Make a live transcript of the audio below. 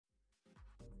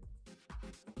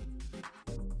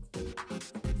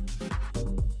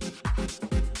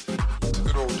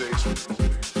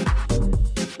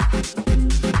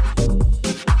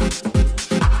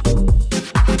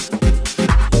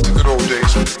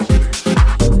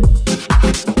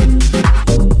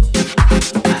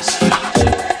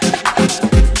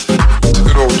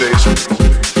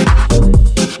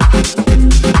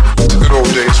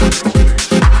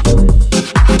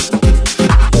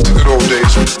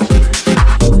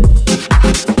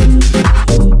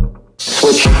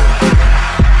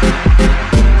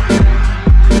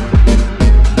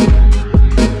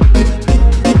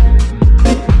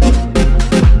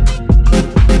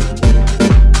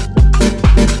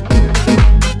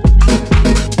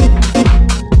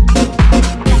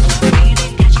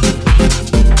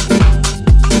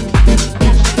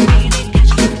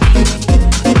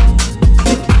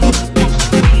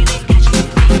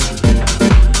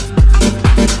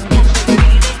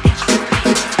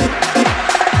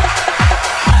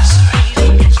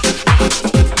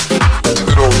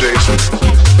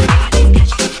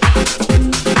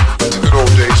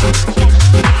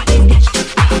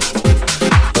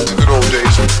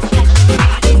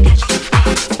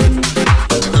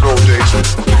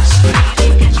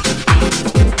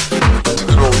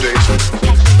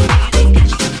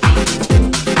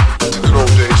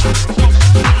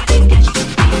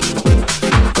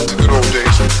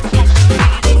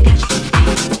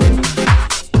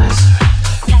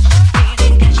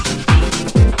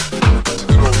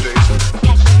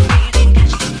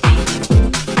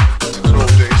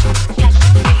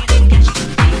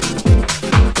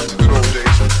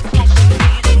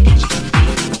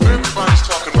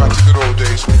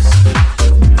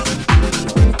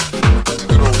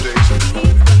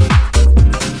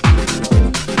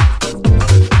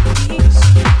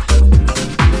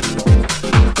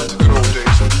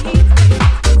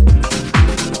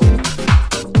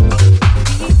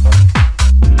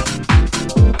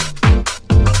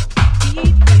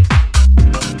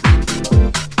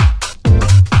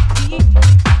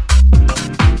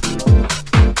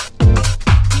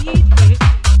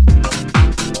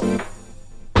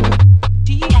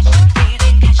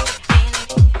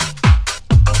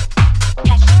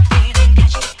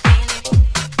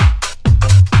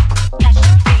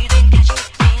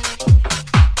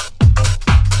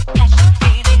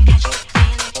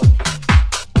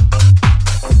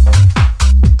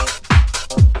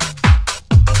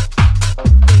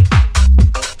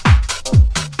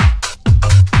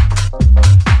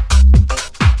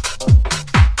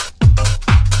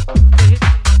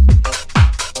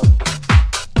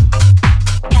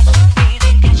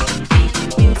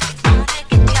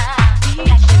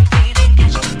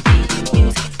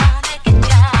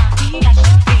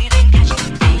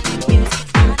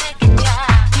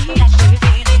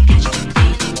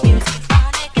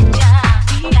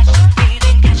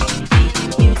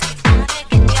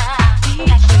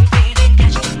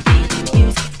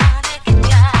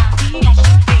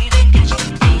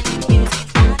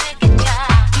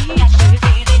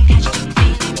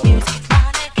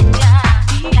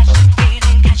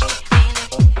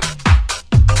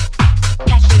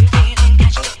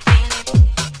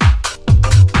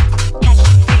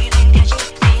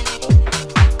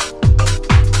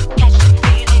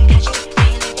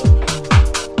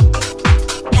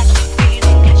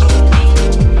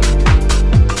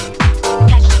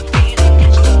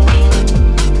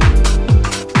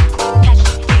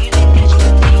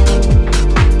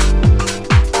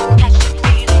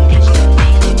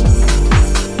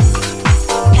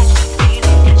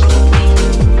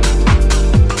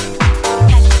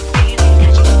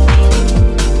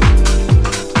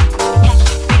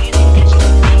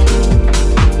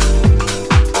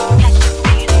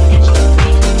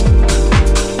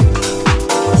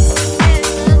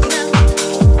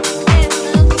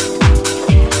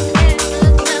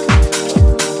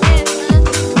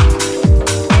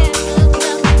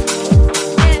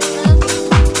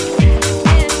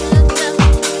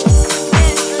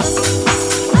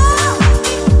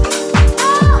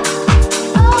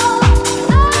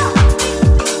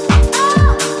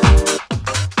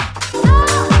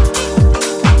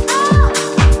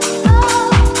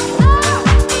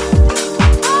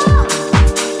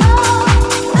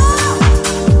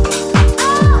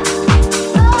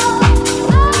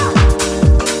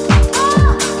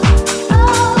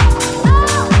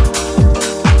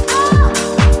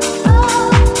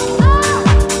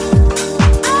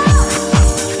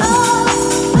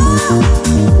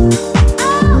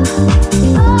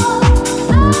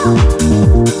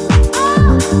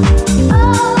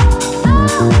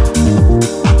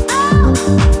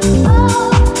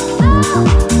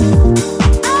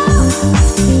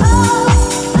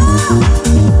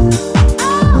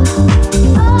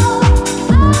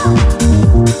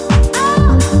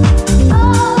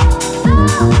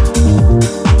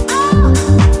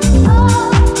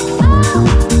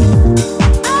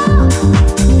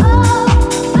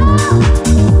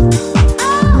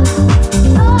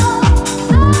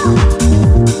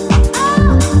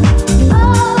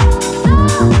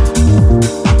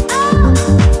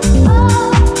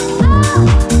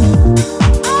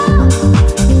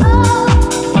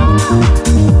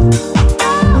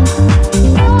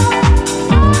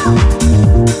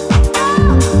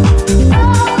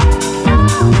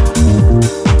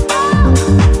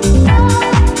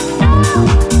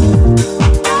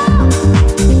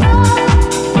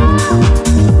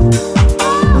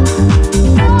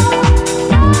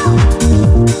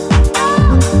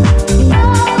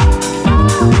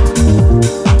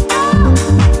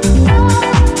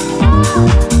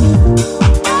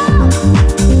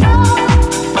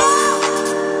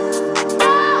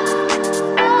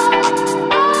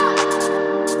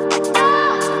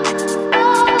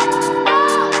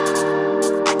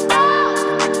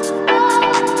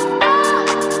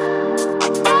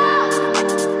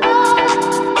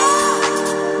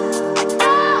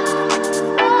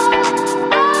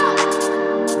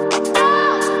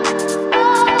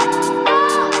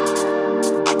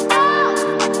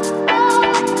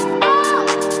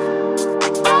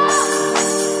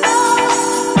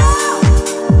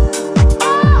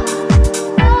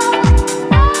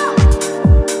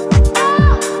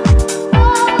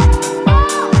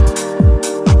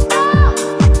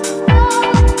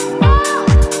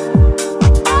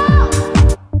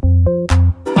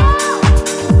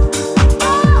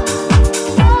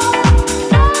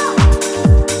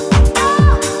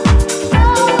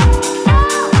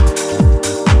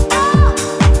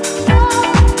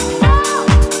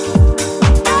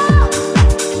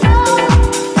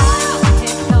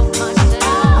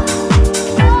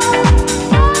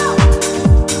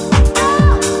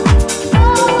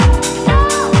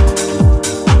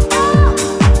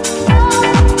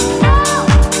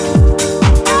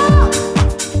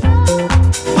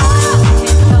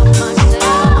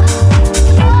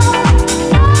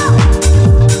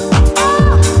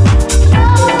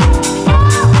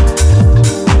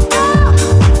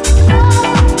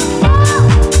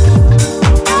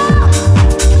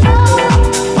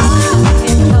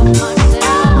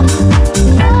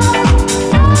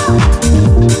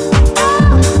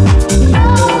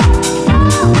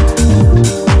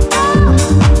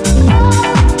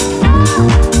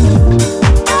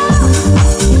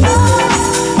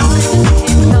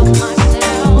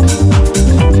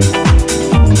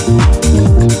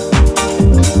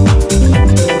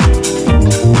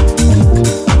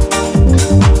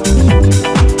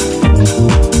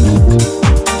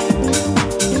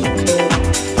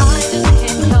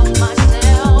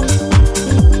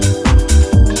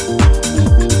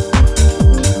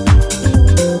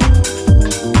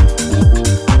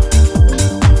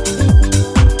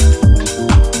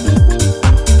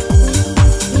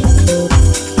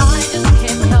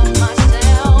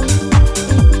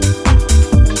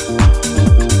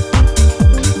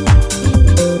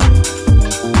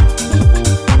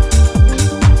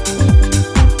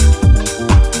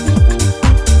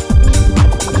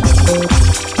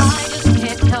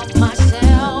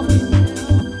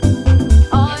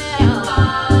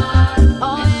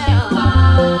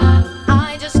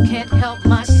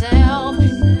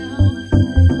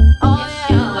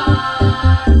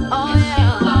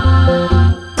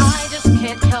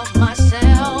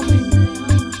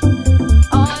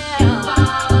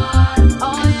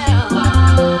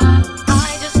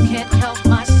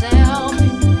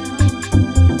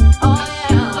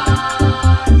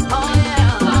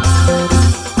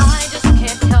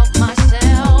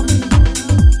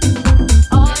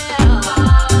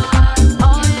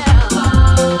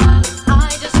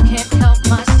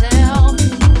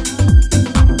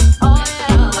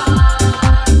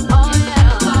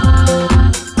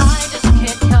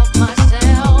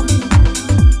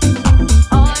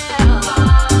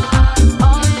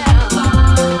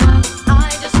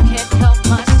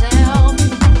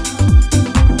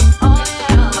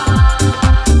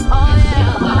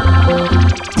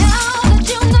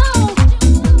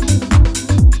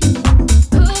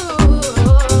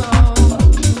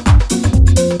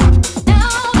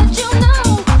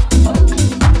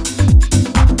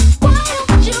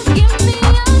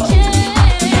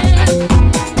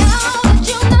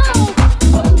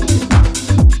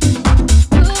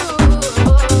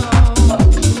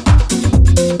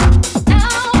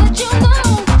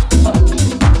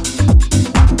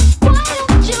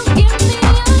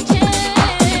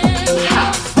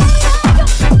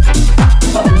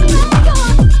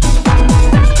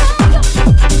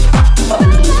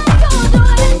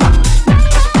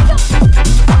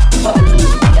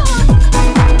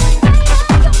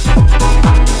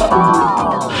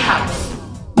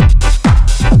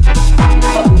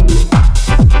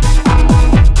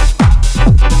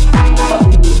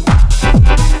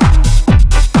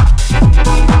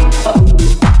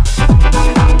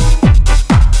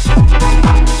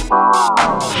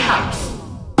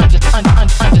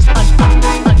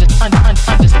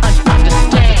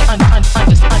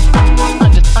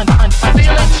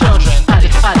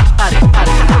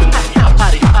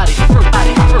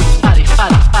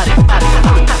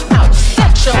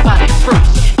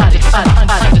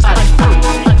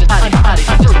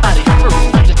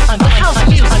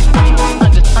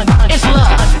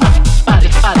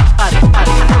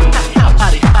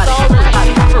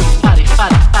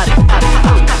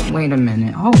Wait a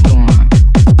minute, hold on.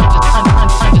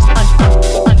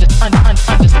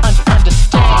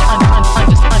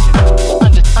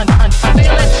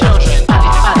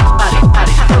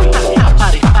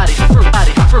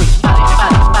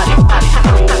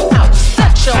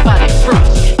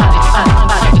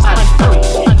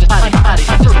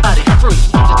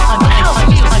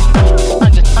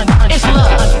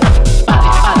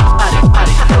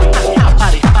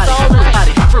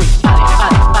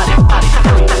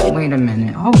 Wait a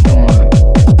minute, hold on.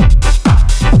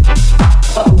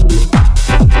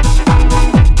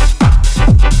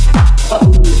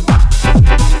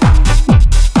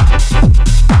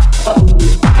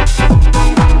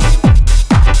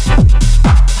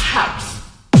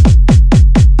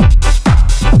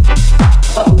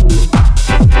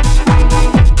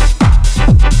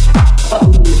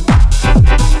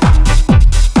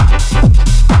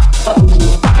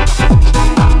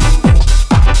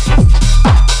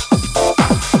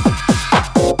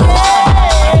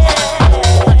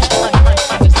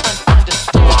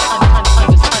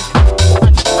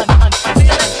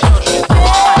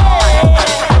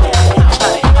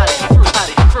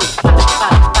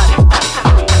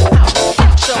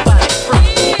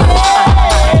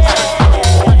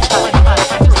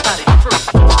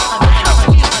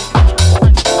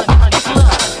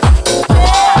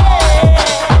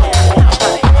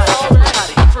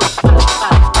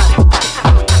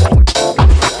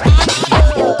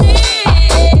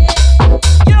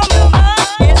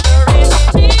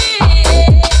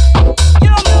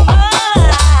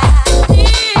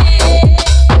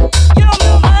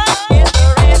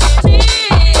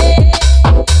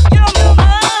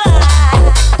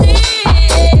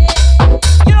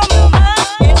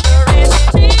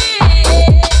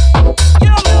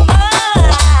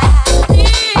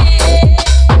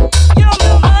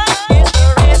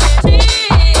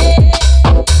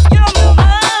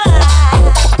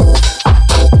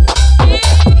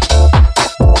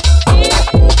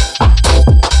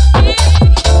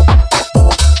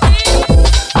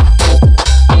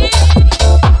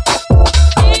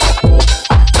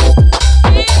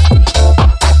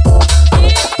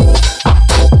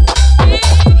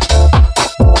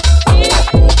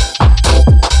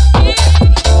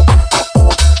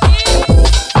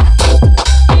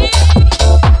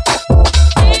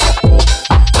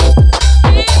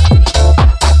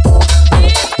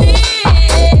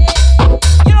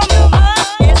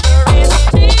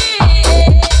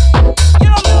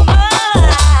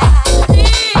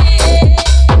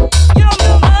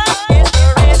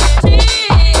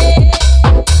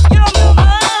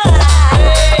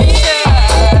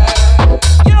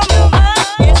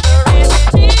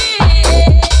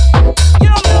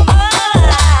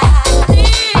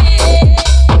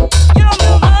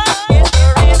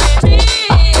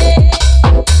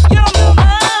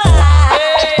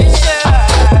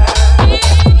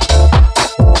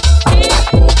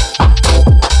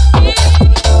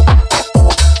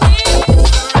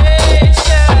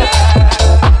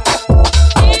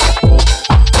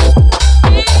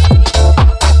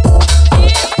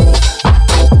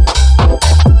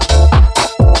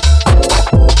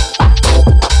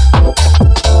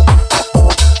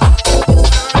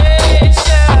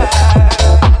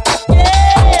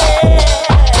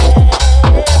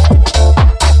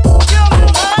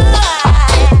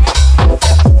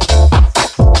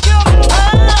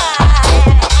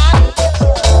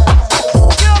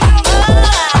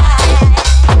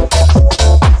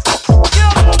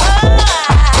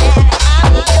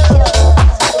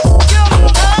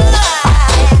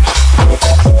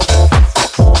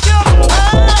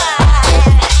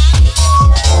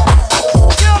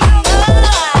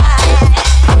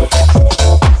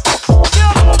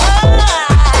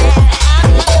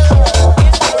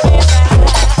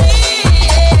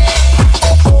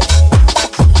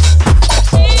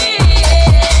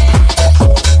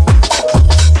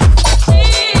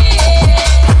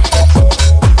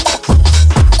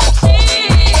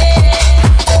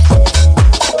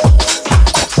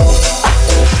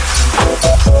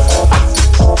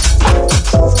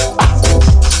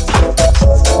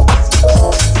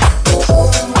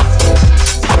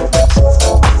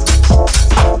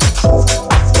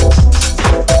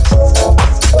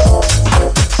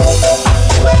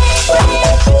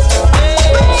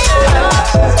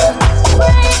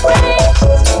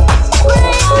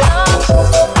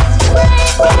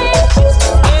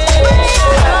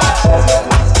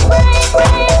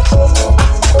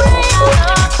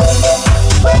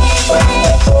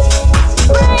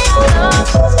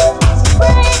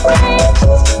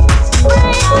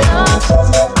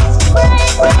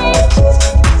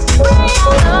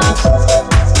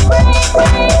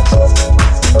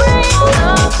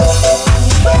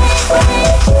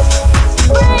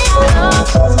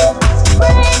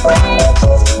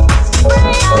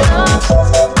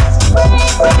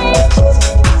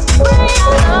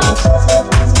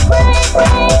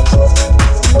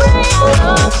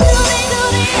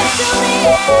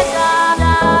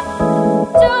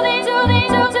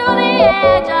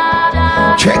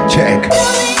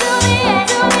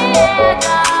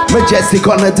 Majestic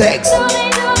on the decks.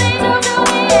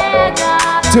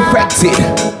 Defected.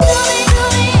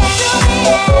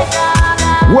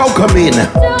 Welcome in.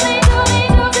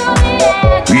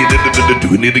 We're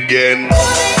doing it again.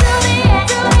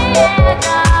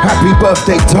 Happy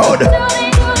birthday, Todd.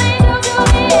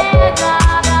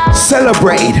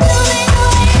 Celebrate.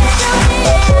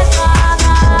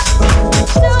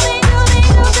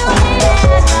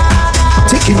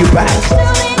 Taking you back.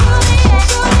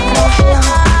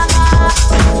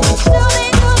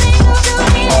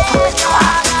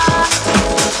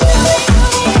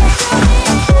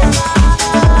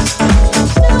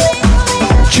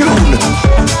 June.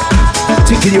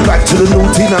 Taking you back to the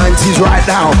naughty 90s right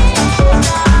now.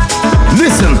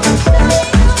 Listen.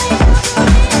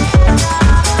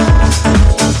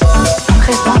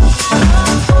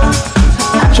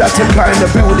 Chat to kind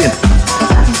of building.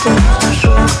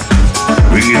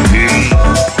 Bring it in.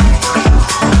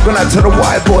 Going out to the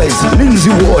white boys, Lindsay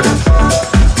Ward,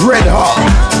 Red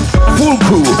Heart, Full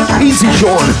Crew, Easy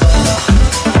Sean.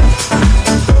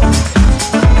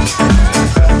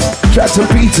 Chat to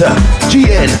Peter,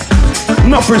 GN,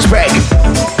 enough respect.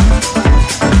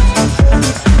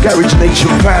 Garage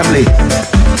Nation family.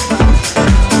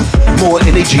 More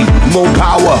energy, more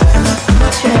power.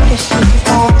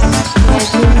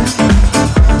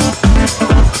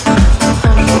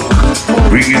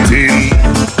 Bring it in.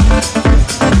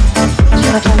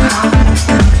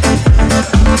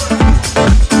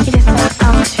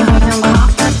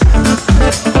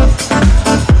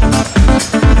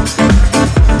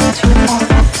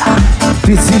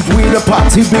 This is where the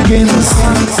party begins.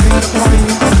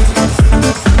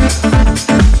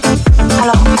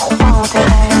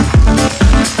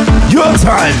 Your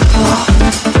time.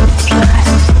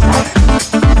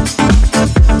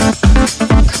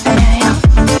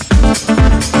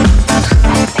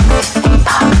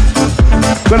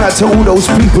 Gonna to all those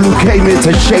people who came here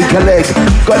to shake a leg.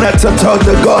 Gonna to Todd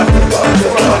the God.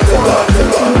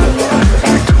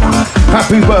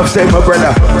 Happy birthday, my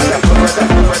brother.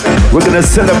 We're gonna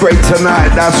celebrate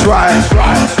tonight, that's right.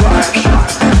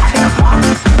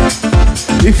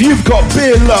 If you've got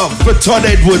beer love for Todd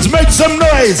Edwards, make some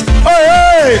noise. Hey,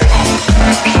 hey!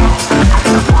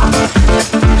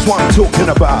 That's what I'm talking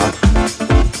about.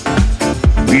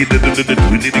 We did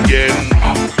it again.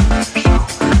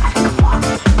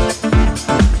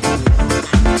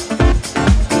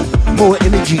 More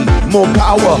energy, more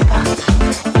power.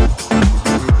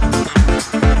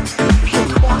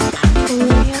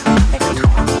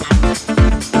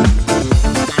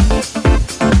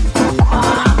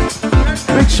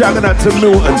 Big shout out to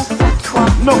Milton.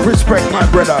 Enough respect, my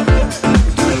brother.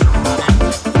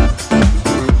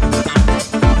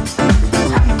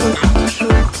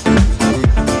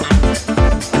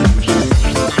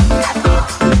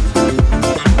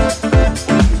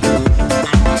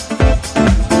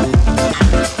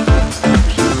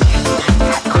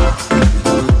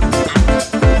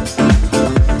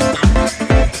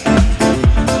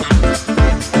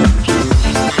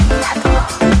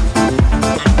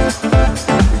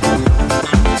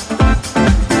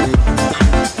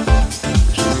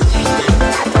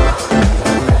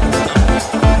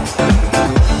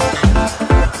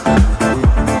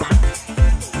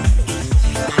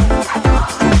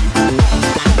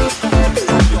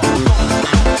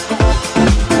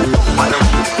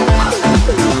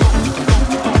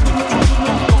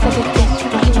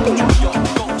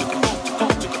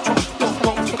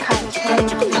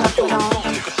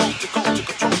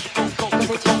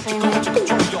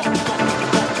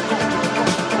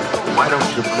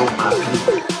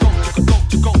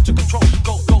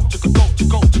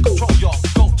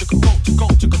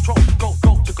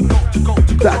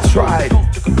 That's right.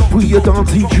 Put your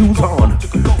dancing shoes on.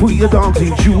 Put your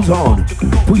dancing shoes on.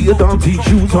 Put your dancing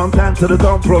shoes on. Down to the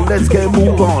dance floor. Let's get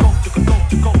move on.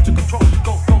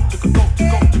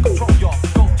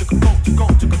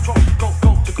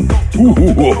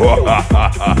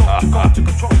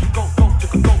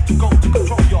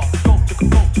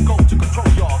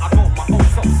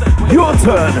 Your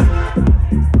turn.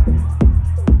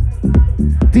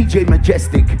 DJ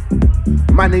Majestic.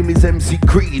 My name is MC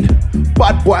Creed.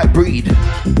 Bad boy breed.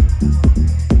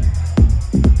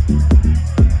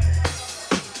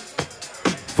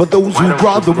 For those who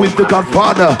brother with the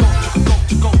Godfather.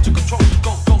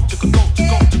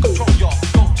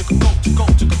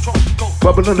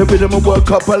 Bubble on the rhythm and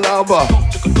work up a lava.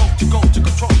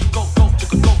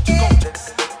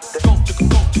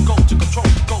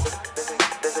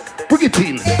 Bring it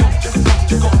in.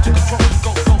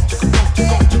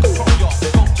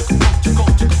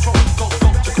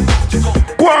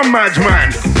 Go on, Madge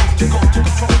man.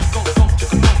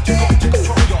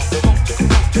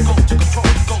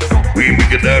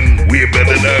 way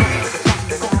better than.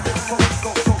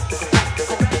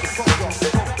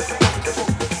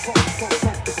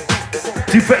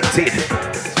 Defected.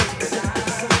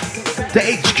 The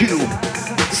HQ.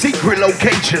 Secret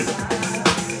location.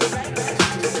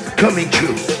 Coming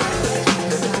true.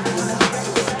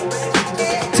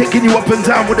 Taking you up and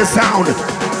down with the sound.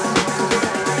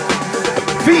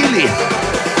 Feel it.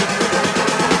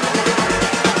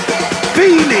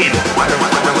 Feel it.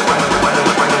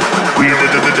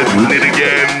 We're doing it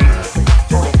again.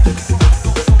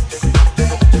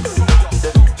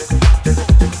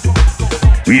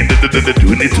 We're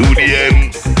doing it to the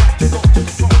end.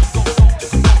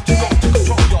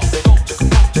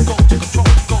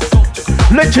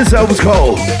 Let yourselves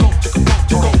go.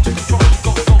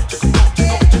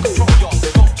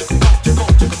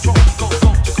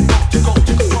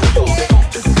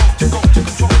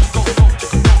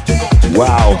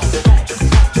 Wow.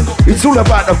 It's all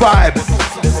about the vibe.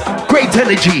 Great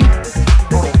energy.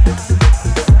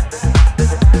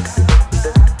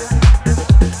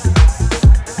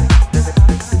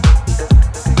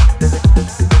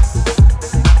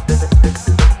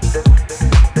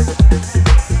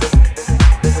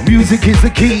 Music is the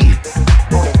key.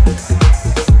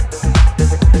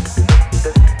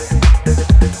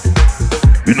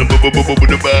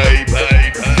 Bye.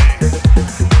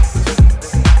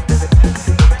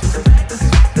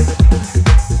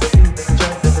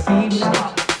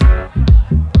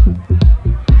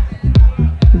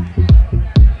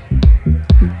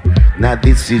 Now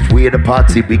this is where the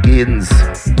party begins.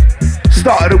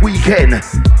 Start of the weekend.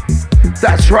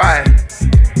 That's right.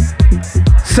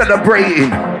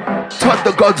 Celebrating Todd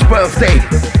the God's birthday.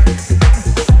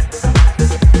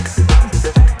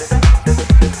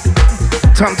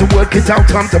 Time to work it out,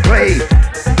 time to play.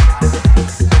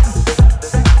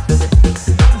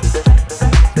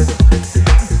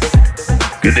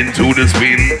 Get into the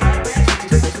spin.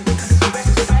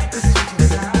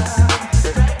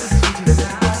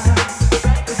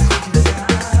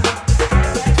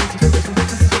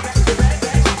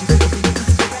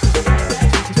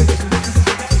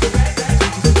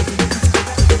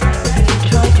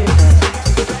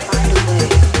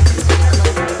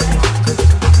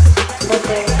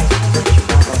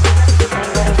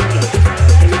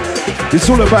 It's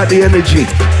all about the energy.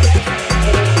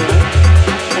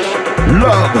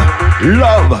 Love.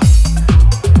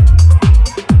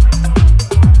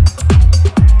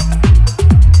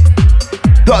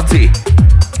 Dirty.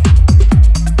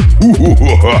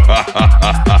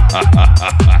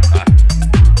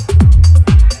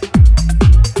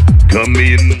 Come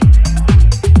in.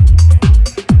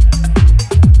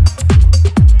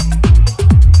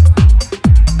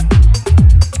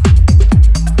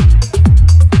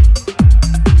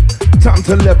 Time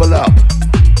to level up.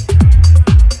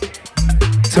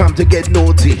 Time to get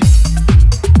naughty.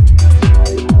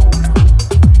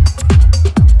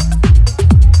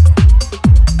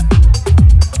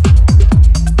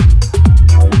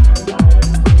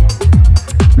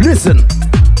 Listen.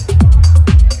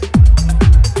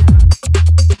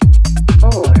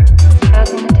 4 has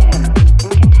an attempt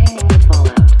in containing the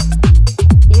fallout.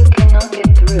 You cannot get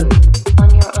through on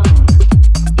your own.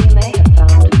 You may have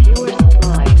found fewer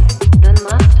supplies than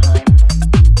last time.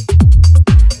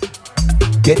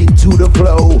 Get into the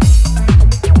flow.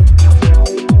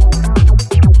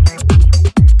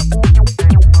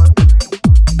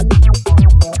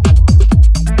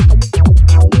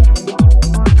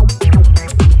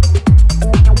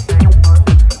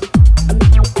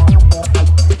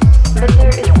 But there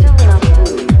is still enough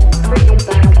food for you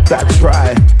back at That's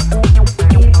right.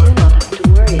 You do not have to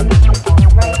worry about it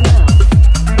right now.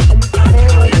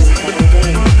 There will be better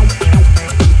days.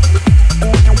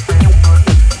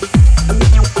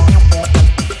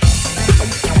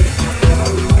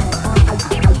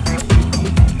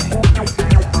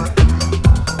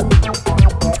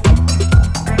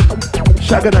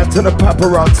 Shagging out to the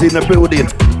paparazzi in the building.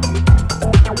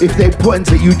 If they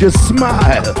point at you, just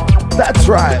smile. That's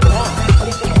right.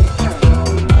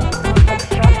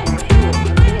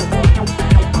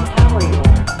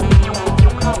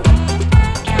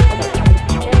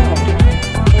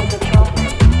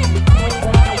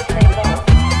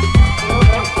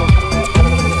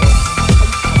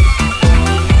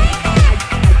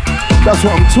 That's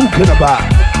what I'm talking about.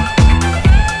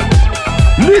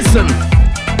 Listen.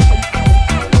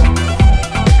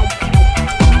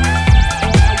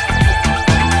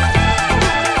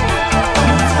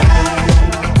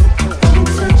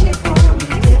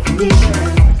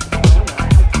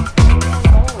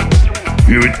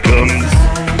 Here it comes.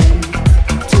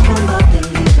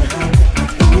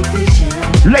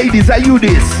 Ladies, are you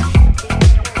this?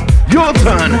 Your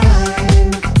turn.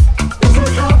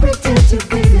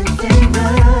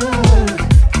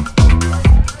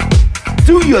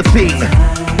 Do your thing.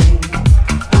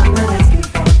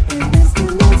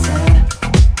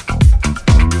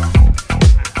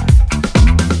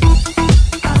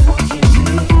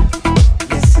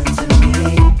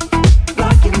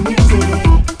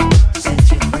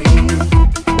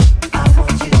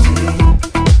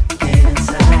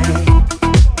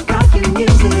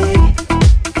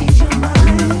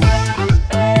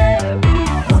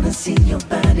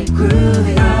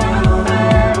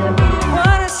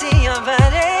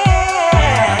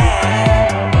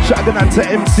 To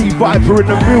MC Viper in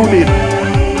the building.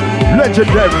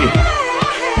 Legendary.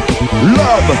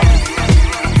 Love.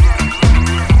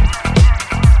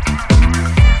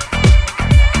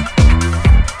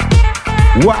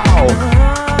 Wow.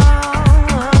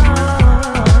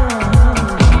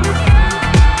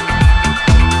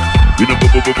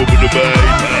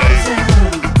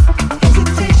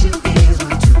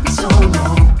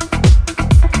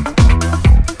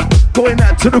 Going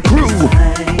out to the crew.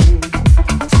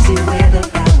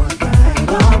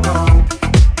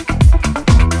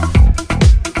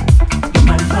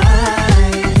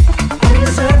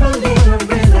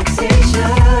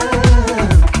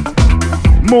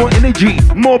 More energy,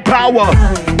 more power.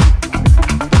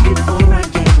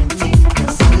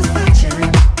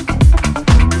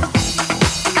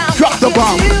 Drop the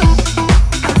bomb.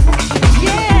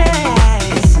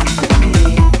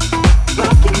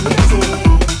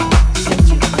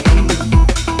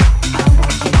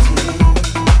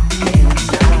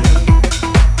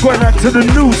 Going out to the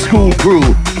new school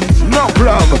crew. Knock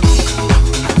love.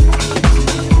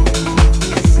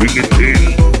 Bring it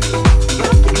in.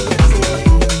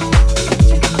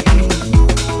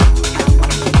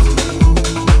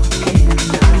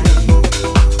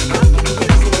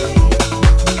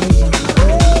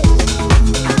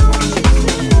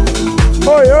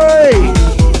 Oi, oi!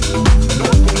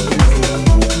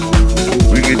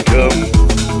 Bring it down.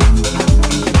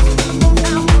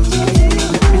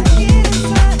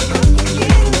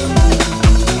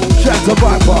 Shout to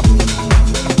Viper.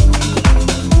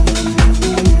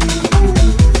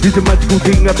 This is a magical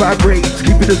thing that vibrates,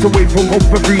 keeping us away from home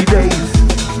for 3 days.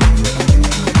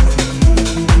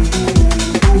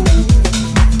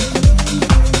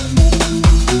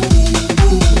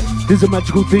 There's a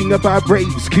magical thing about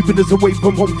raves, keeping us away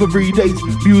from home for 3 days.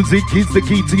 Music is the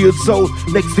key to your soul.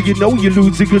 Next thing you know, you're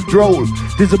losing control.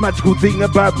 There's a magical thing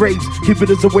about raves, keeping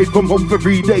us away from home for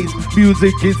 3 days.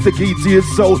 Music is the key to your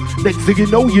soul. Next thing you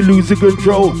know, you're losing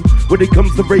control. When it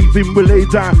comes to raving, we lay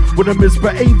down. When I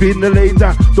misbehaving, I lay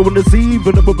down. Don't wanna see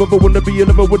even a brother, wanna be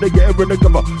another, wanna get her in the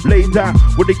cover. Lay down.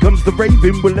 When it comes to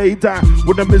raving, we lay down.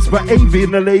 When I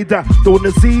misbehaving, I lay down. Don't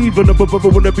wanna see even a brother,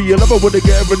 wanna be another, wanna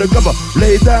get her in the cover.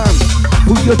 Lay down.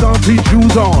 Put your dancing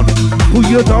shoes on. Put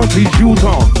your dancing shoes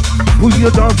on. Put your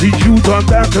dancing shoes on.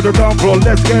 Down to the dance floor.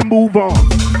 Let's get move on.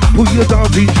 Put your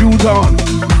dancing shoes on.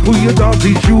 Put your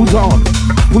dancing shoes on.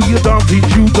 Put your dancing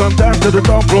shoes on. Down to the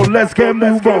dance floor. Let's get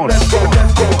move on.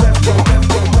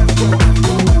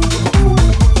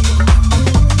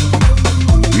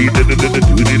 We do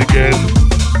it again.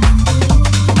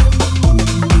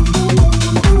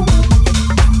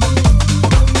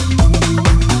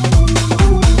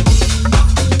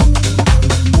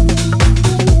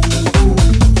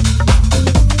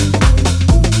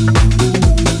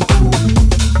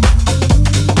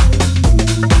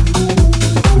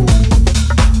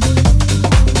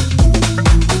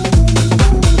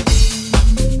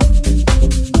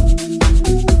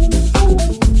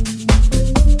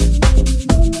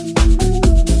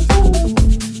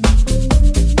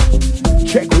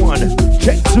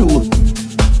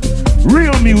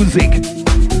 Music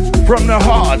from the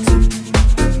heart.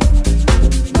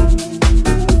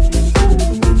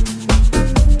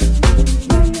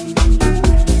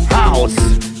 House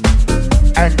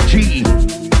and G.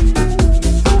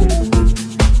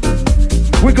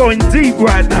 We're going deep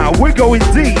right now. We're going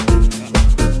deep.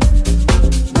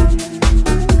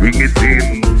 Bring it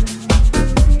in.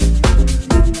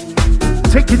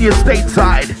 Taking your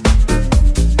stateside.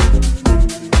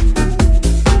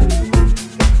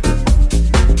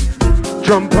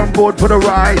 Jump on board for the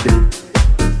ride.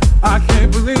 I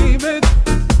can't believe it.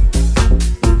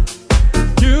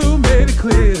 You made it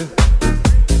clear.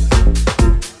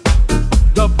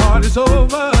 The party's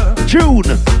over. June.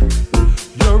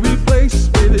 Your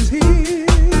replacement is here.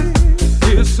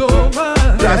 It's so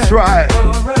mine. That's right.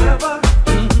 Forever.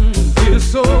 It's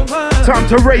so mine. Time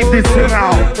to rave this thing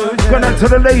out. Going out to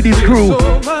the ladies crew.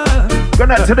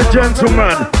 Going out to the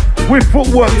gentlemen. With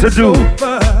footwork to do.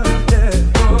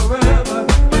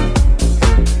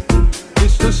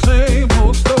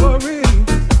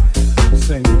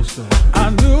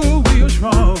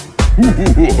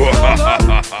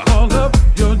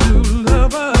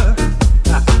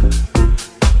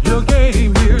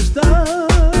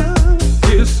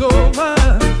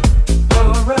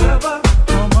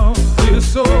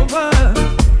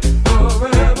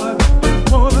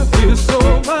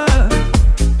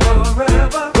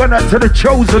 Going out to the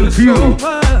chosen few.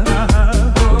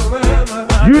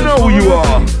 You know who you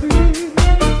are.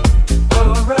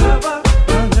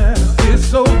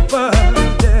 It's over.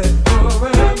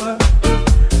 Forever.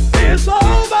 It's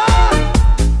over.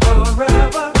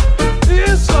 Forever.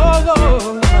 It's all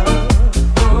over.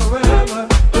 Forever.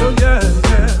 Oh yeah,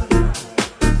 yeah.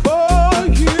 For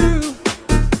you,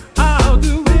 I'll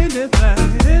do anything,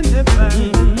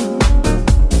 anything.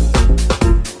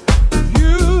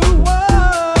 You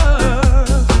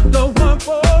were the one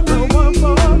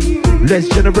for me. Let's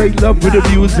generate love with the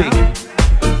music.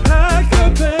 Pack your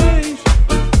things,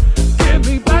 give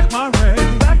me back my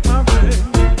ring, back my ring.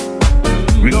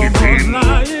 Bring No it more in.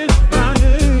 lying,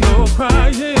 lying, no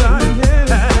crying.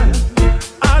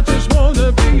 I just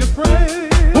wanna be your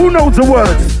friend. Who knows the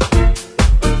words?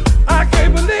 I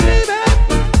can't believe it.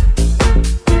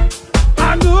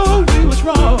 I knew we was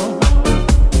wrong.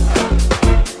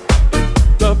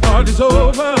 The party's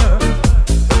over.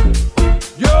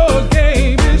 Your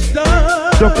game is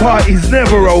done. The party's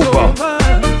never over.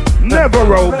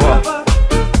 Never over.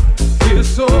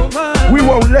 It's over. We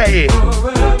won't let it.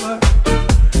 Forever.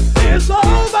 It's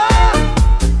over.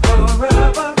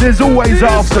 Forever. There's always It's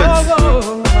afters. all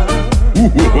over.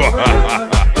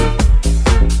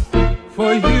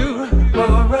 For you,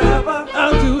 forever.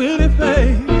 I'll do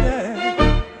anything. Yeah.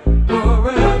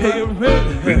 Forever. Pay your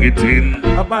rent. Bring it in.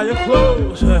 I'll buy your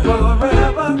clothes.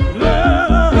 Forever.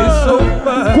 Love. It's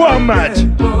over. Go on, match.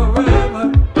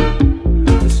 Forever.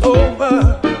 It's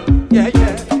over. Yeah,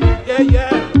 yeah. Yeah,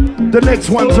 yeah. The next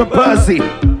one's a Percy.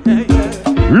 Yeah,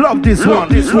 yeah. Love this one.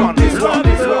 This one. This one.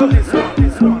 This one. This one.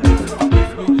 This one.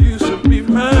 You should be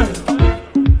mine.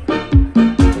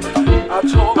 I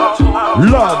told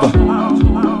Love.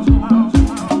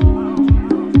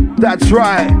 That's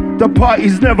right. The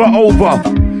party's never over.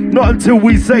 Not until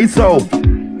we say so.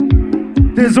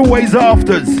 There's always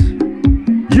afters.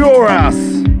 Your ass.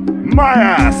 My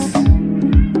ass.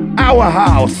 Our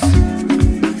house.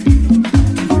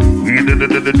 We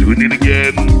doing it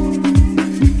again.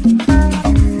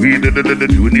 We doing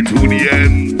it to the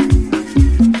end.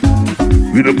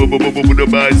 We the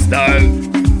my style.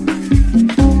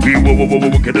 We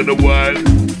get in the wild.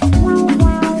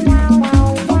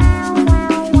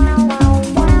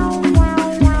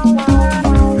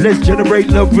 Let's generate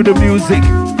love with the music.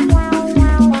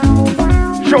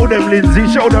 Show them, Lindsay.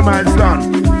 Show them how it's done.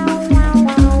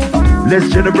 Let's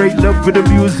generate love with the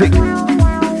music.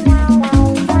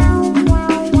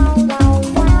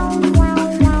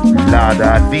 La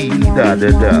da dee da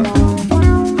da da.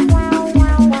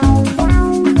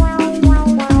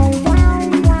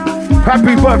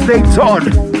 Happy birthday, Todd.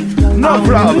 No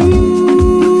love.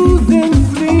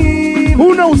 Who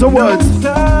knows the words?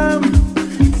 Time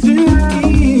to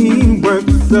eat, work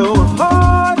so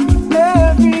hard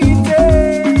every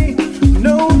day.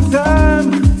 No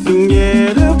time to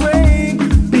get a break.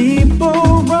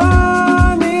 People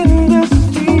run in the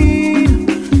street,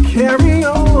 carry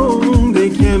on, they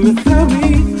can't miss a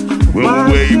beat.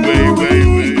 Well, wait.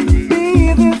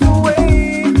 Be this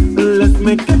way. Let's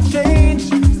make a change,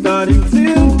 starting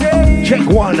today. Check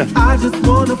one. I just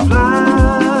wanna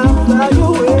fly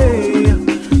away,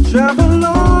 travel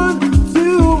on to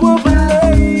a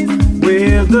place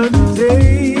where the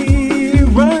day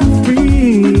runs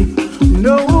free.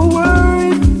 No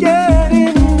worries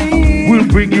getting me. We'll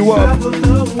bring you up.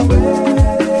 Travel away.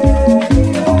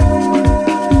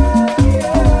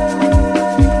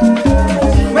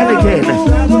 And again.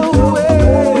 Travel away.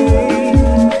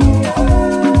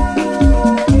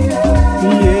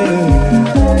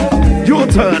 Yeah. Your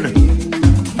turn.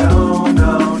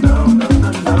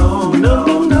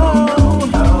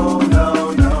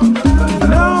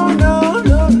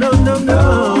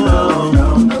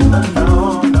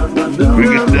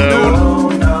 Bring it down.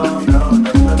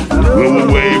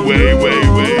 Wait.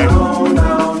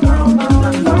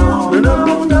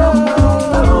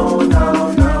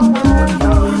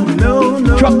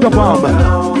 Drop the bomb.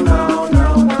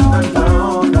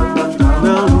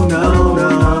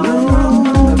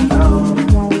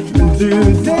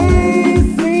 Today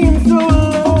seems so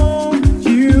long.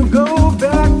 You go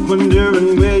back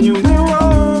wondering where you went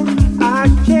wrong. I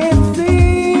can't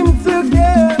seem to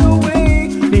get away.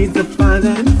 Need to find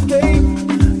an escape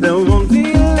that won't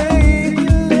delay.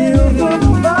 Feel the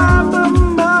vibe of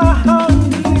my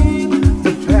heartbeat.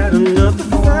 The pattern of the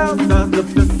sound starts to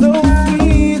feel so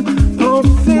sweet.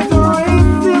 Pulses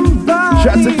racing by.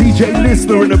 Shout to DJ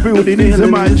Listener in the building. He's a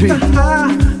my G.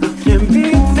 Can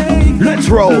be taken. Let's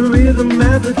roll. The rhythm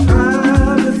and the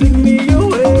time to take me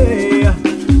away.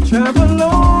 Travel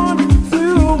on to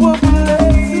a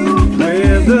place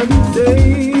where the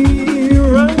day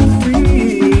runs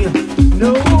free.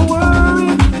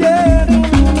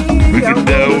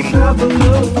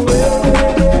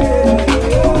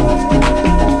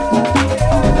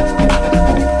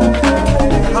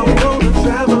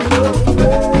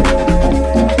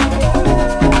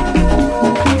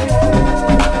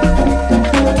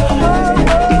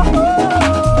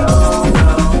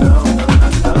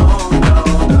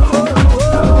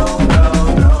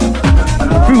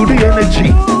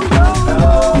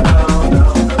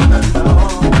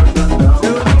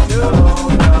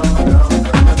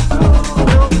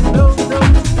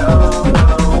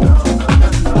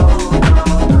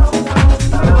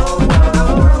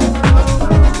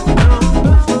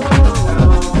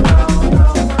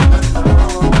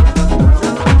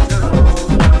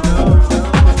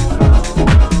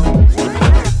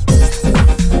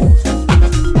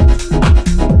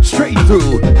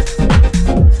 through.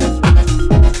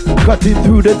 Cutting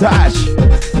through the dash.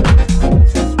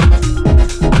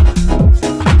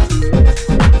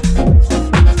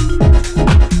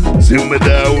 Zoom it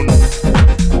down.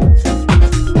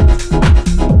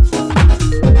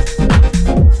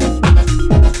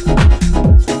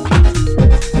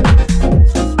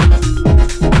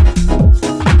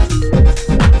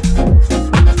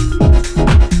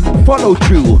 Follow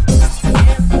through.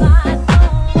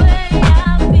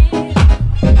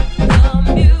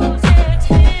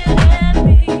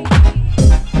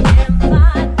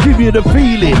 Give you the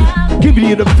feeling. Give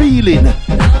you the feeling.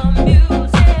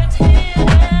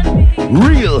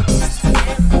 Real.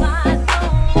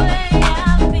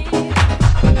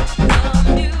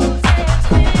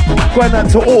 Going out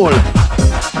to all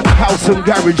house and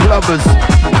garage lovers,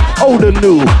 old and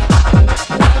new.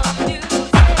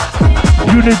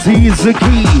 Unity is the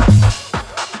key.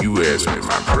 You ask me,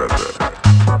 my brother.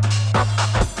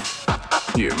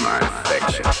 You're my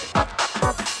affection.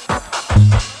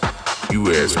 You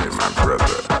ask me, my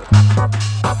brother.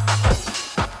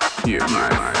 You're my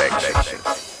affection.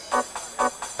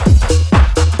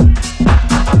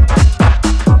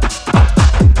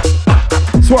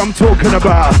 That's what I'm talking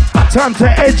about. Time to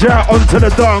edge out onto the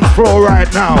dance floor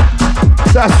right now.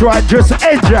 That's right, just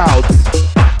edge out.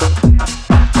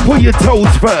 Put your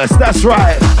toes first, that's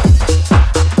right.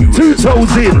 2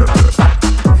 toes in,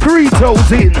 3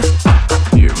 toes in.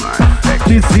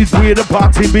 This is where the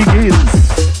party begins.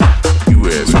 You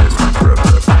ask me, my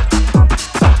brother.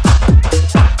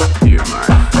 You're my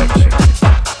affection.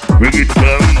 Bring it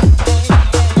down.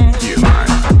 You're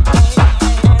mine.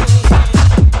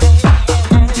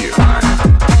 You're mine.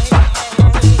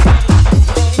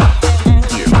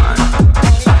 You're mine.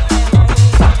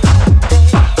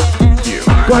 You're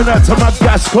mine. Going out to my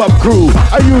gas club crew.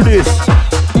 Are you this?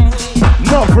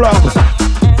 Enough love.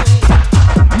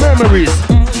 Memories.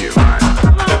 You're mine.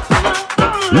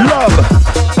 Love.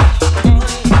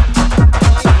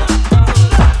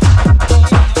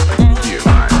 You're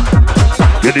mine.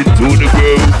 Get into the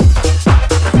groove.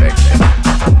 Affection.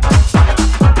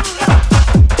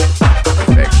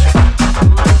 Affection.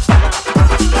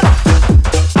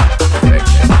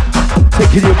 Affection.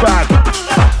 Taking you back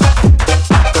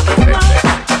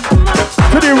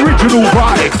to the original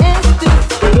vibe.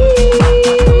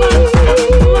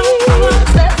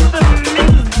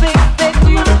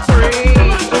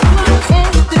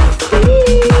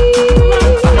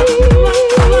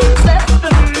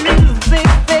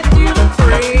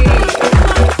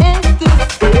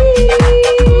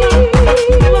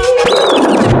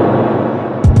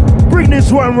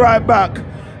 One right back.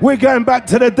 We're going back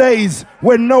to the days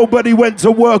when nobody went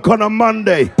to work on a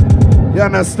Monday. You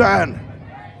understand?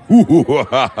 We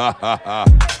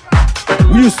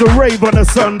used to rave on a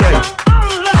Sunday.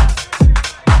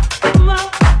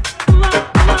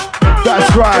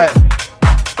 That's right.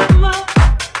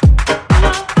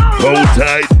 Hold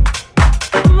tight.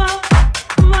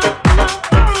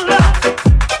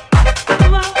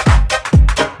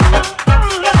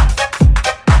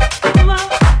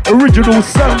 Original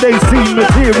Sunday scene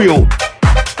material.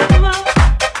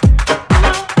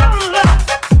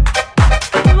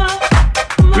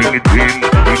 Bring it in,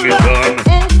 bring it on.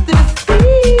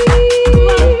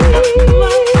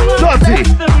 Dirty.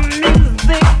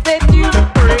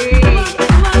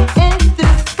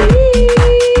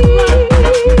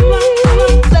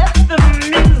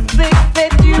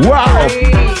 Wow.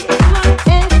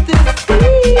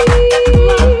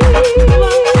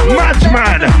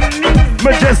 Matchman.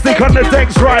 Majestic on the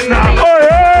decks right now. Oh,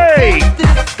 hey!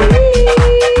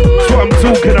 That's what I'm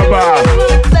talking about.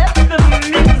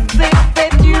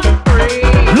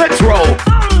 Let's roll.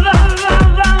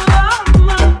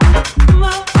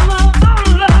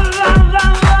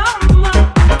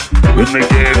 And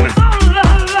again.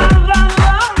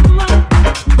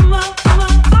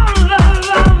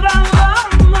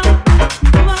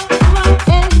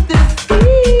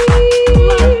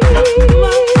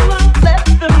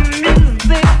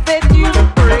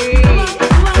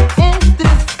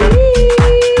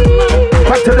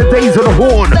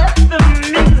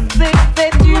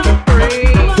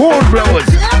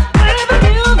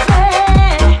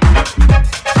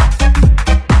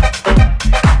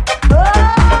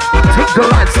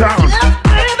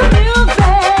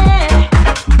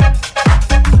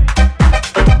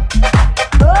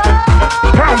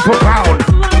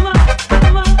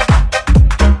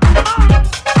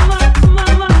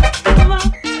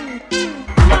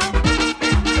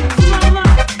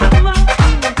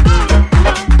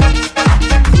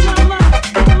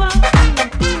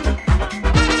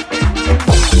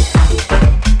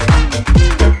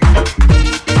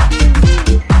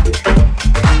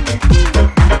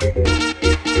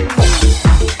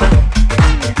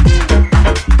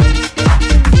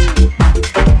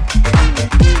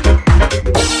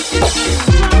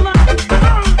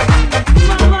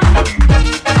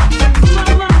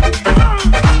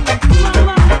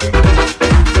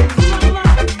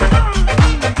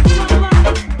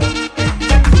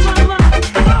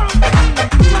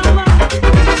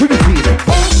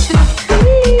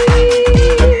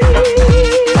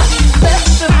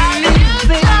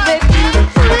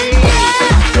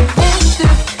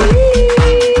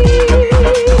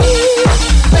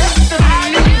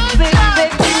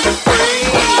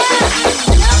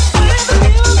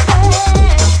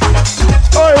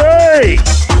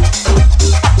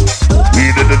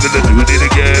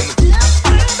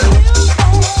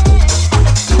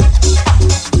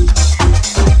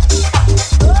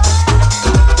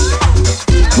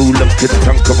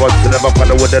 wants to never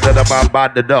follow with another man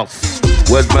bad the dust.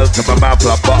 Words melt in my mouth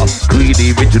like butter. Clean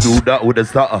the original nut with a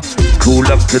stutter. Cool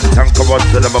up to the tank, I want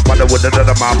to never follow with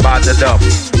another man bad the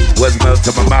dust. Words melt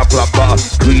in my mouth like butter.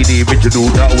 Clean the original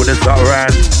nut with a stutter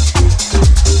and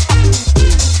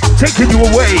taking you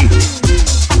away.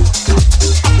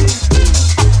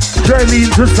 Journey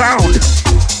into sound.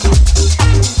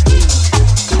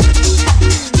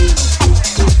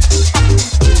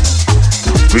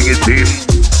 Bring it in.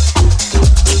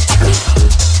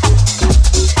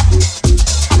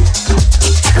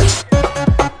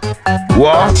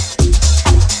 What?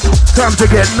 Time to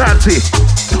get natty.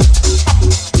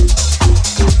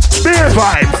 Beer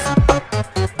vibes.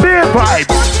 Beer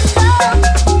vibes.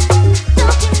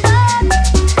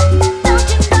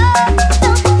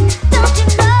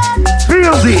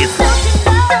 Feel this.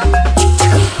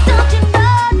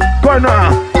 Go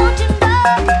now.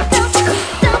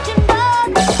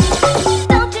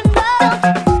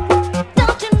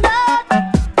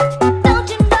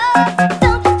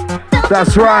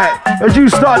 That's right. As you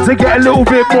start to get a little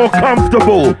bit more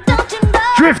comfortable,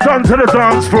 drift onto the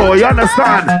dance floor, you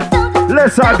understand?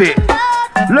 Let's have it.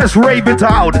 Let's rave it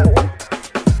out.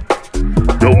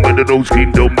 Don't matter no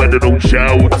scream, don't matter no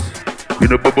shouts. You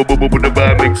know, with the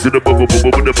bar mix, with the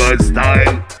bar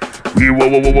style.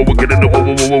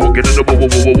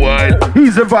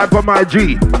 He's a vibe on my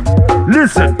G.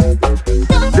 Listen.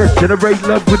 Let's generate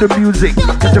love with the music.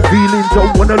 Catch a feeling,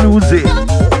 don't wanna lose it.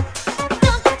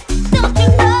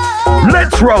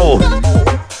 Let's roll.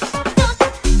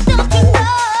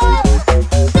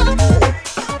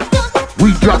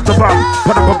 We drop the bomb.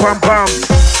 Pa-da-pa-pam-pam.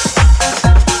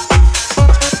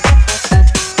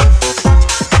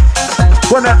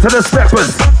 Going out to the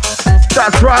steppers.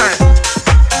 That's right.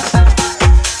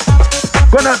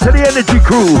 Going out to the energy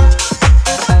crew.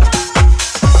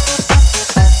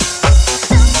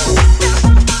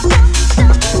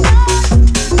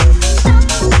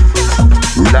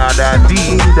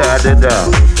 Da-da-dee-da-da-da.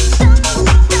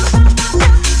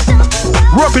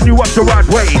 Rubbing you up the right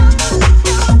way.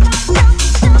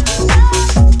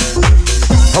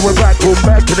 I went back, home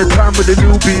back in the time with the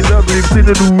new be lovely. In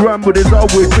the new run, but it's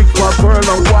always big one pearl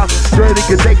on one. Journey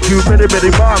can take you many,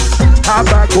 many miles. I'm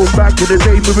back, home back in the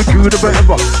day, moving cool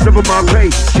forever. Never mind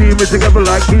pay. Teaming together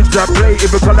like kids I play.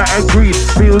 If a color and creed,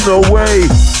 feel no way.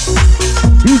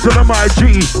 He's on my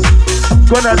G.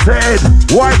 Gonna say it.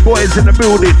 White boys in the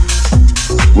building.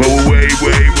 Whoa, wait.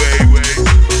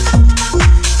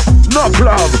 Knock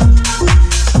love.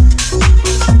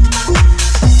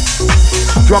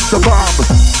 Drop the bomb.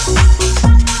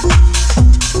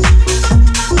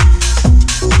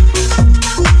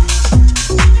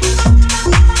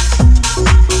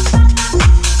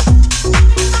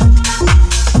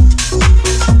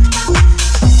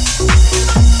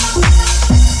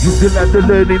 Still at the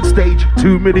learning stage.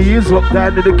 Too many years locked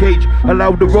down in the cage.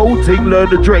 Allow the rotating, learn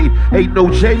the trade. Ain't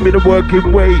no shame in the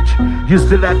working wage. You're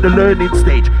still at the learning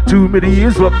stage. Too many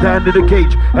years locked down in the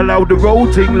cage. Allow the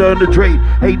rotating, learn the trade.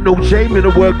 Ain't no shame in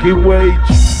the working wage.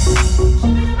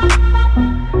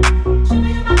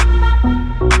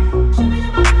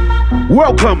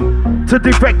 Welcome to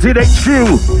Defected HQ,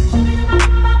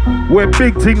 where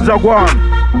big things are gone.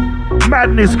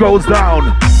 Madness goes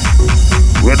down.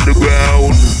 Run the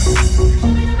ground.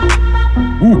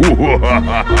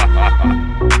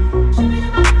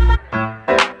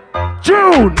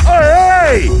 June!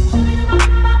 Hey!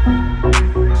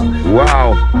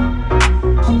 Wow.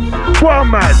 One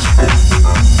match.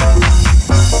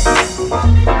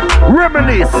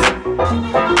 Reminisce.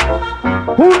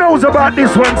 Who knows about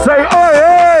this one? Say,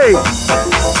 hey!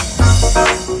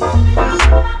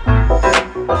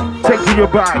 Taking you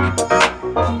back.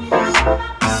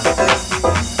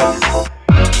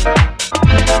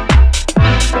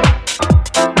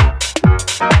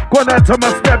 Going out to my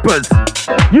steppers.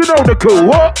 You know the cool,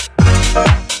 what?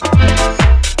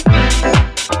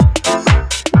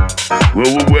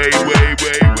 Wait.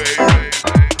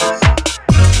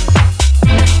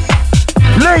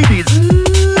 Ladies.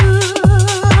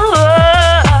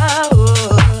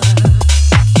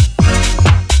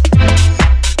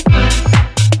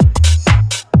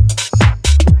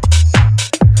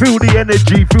 Feel the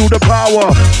energy, feel the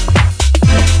power.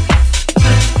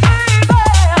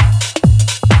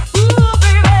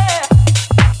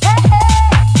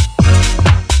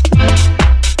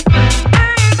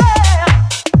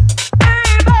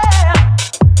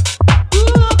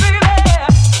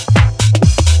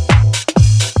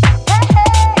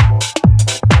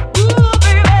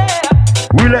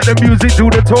 Let the music do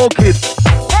the talking.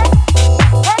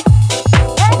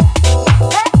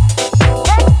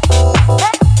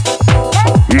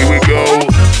 Here we go.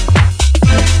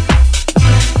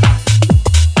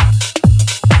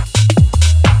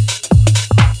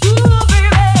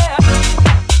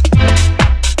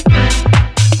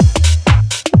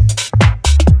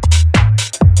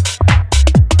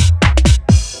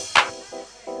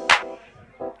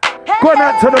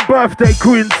 to the birthday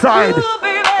crew inside.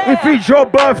 If it's your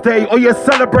birthday or you're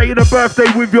celebrating a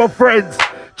birthday with your friends,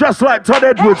 just like Todd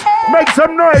Edwards, make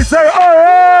some noise, say,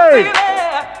 hey!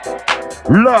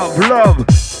 Love, love.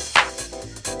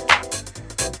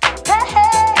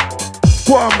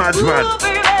 Go on, man.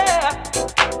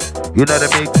 You know the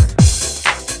mix.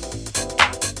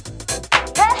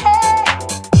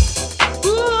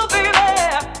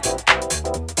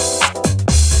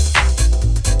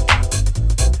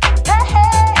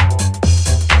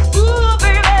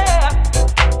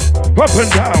 Up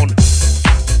and down.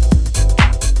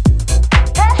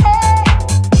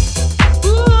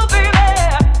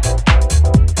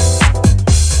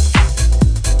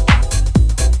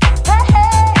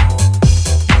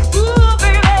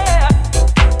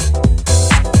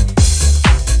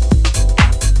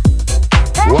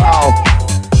 Wow.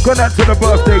 Good night to the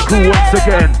birthday crew once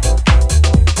again.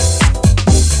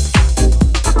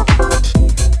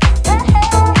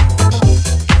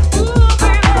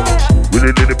 With a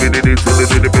little bit of this, a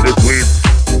little bit of twist.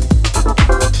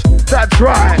 That's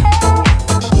right.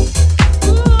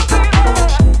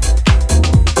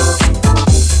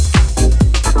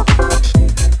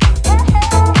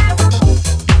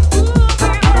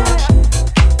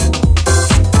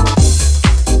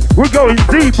 We're going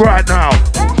deep right now.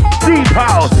 Deep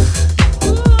house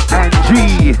and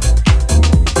G.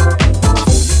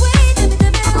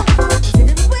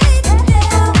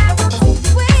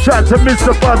 Shout to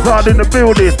Mr. Buzzard in the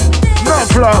building.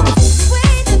 Love, love.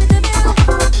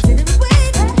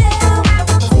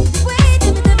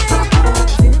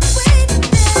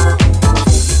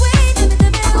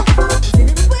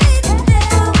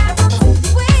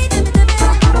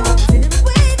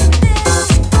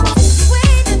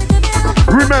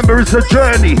 Remember, it's a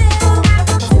journey,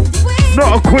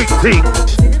 not a quick thing.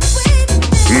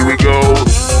 Here we go.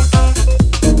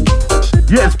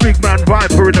 Yes, big man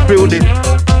Viper in the building.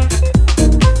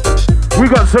 We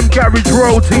got some garage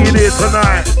royalty in here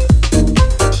tonight.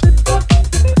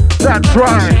 That's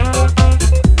right.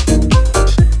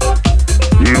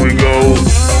 Here we go.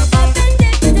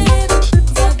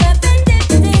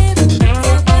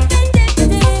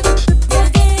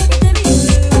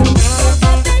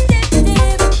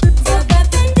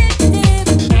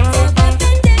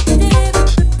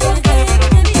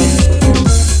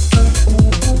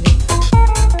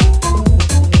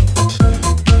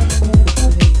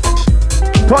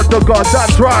 Todd the God,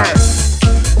 that's right.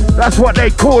 That's what they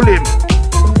call him.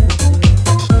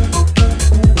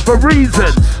 For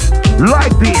reasons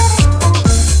like this.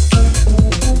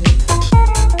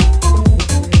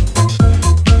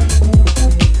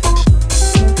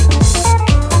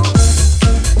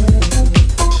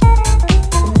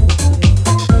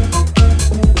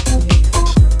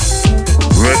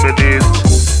 Remedies.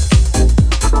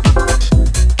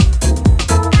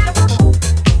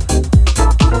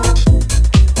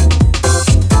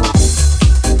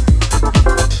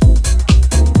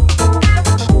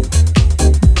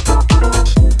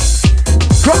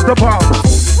 The bomb.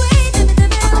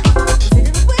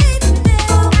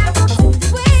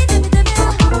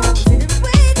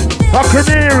 A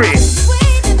canary.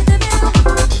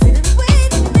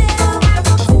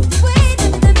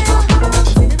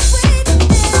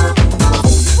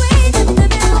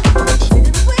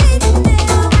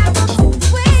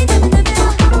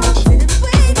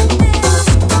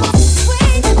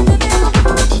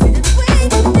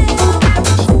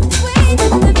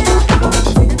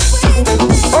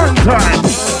 Time.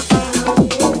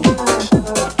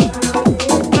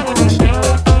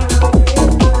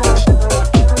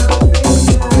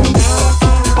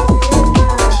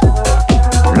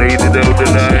 Lady down the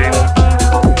line.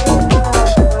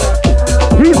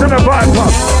 He's in a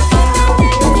bypass.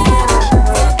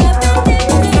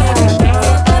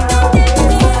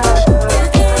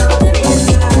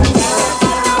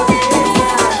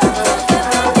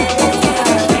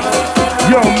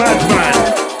 Yo, madman.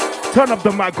 Turn up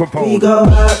the microphone. We go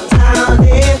uptown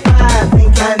if I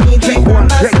think I need check you one, on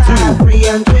my check side. two.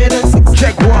 360.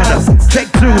 Check one, check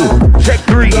two, check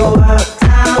three. Go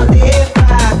uptown if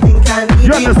I think I need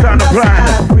You understand the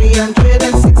plan?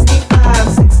 365,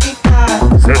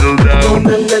 65. Settle down.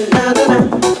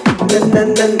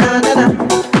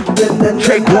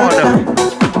 Check one.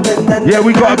 Yeah,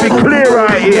 we gotta be clear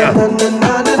right here.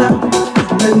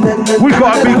 We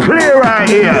gotta be clear right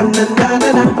here.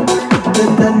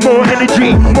 More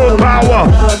energy, more power.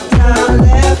 Uptown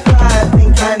left, right,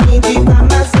 think I need you by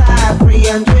my side.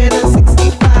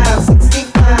 365,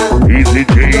 65. Easy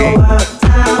G. Go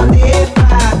uptown if I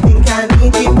think I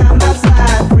need you by my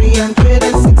side.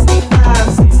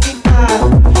 365,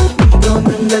 65. We go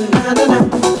na na na na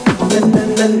na na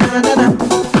na na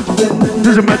na.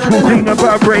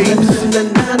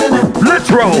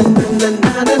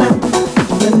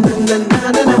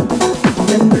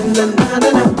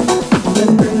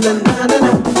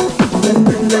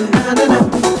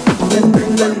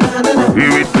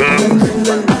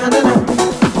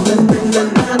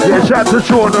 Shout to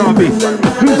Sean Harvey.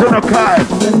 Who's on a kite?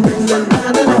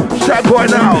 Shout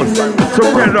going out to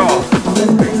Red Off.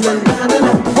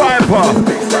 Viper.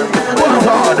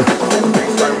 Todd.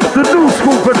 The new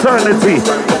school fraternity.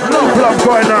 Love love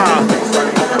going out.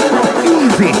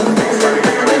 Easy.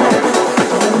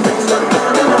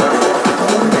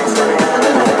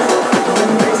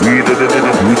 We did it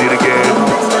again.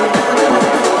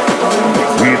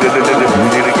 We did it again. We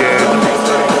did it again.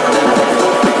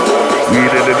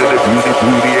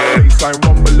 Baseline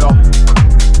rumbler.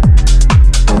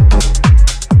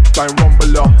 Baseline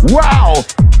rumbler. Wow!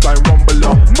 Baseline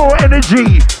rumbler. More energy.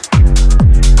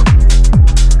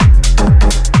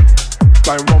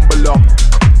 Baseline rumbler.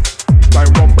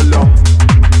 Baseline rumbler.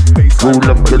 Baseline Cool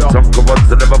up, kids, some of us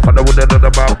never follow with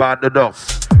another man by the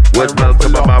dust. Where's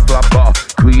melting my flapper?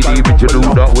 Greedy, rich and do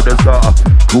that with a starter.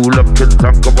 Cool up, kids,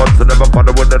 some of us never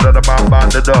follow with another man by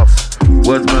the dust.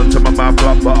 Where's melting my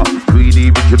flapper? Greedy,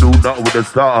 rich and do that with a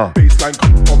starter. Baseline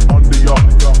come from under your.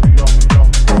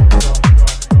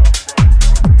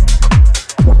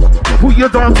 Put your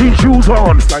dancing shoes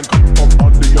on. Baseline come from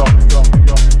under your.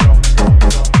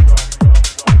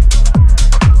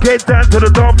 Get down to the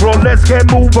dance floor, let's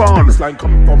get move on. Baseline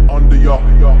come from under your.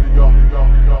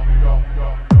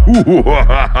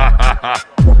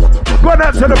 Going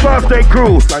out to the birthday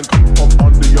crew. Baseline come from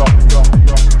under your.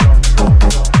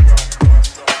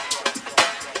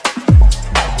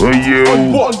 For you.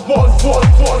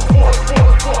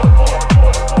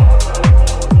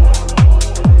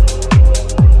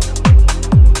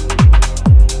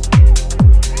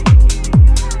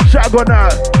 Shout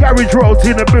out, Garage Road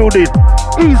in the building.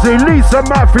 Easy, Lisa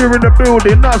Mafia in the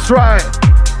building, that's right.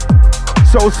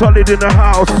 So solid in the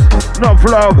house, enough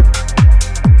love.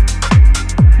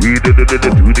 We did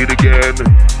it again.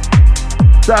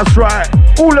 That's right,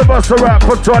 all of us are out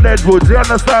for Todd Edwards, you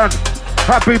understand?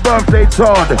 Happy birthday,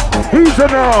 Todd. He's a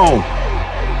no.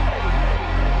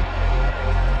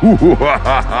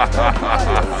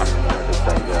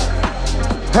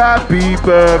 Happy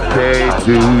birthday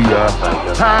to ya.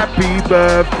 Happy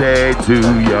birthday to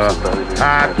ya.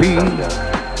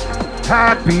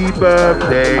 Happy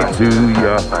birthday to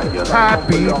ya.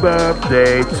 Happy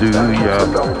birthday to ya.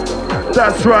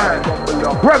 That's right.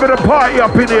 We're having a party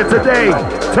up in here today,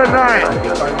 tonight,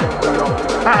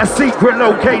 at a secret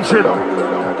location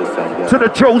to the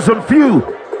chosen few.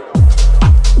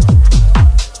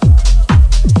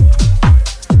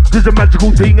 There's a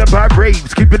magical thing about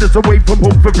raves, keeping us away from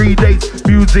home for 3 days.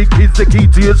 Music is the key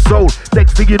to your soul.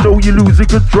 Next thing you know, you're losing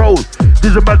control.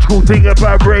 There's a magical thing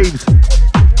about raves.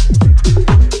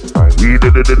 We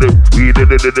did it again. We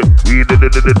did it again. We did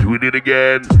it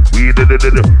again. We did it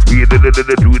again. We did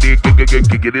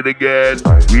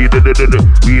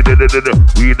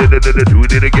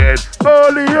it again.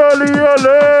 Oli, oli,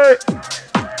 oli.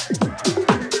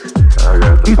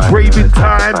 It's raving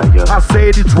time. I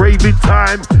said it's raving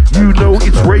time. You know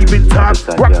it's raving time.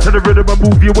 Rock to the rhythm and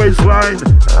move your waistline.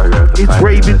 It's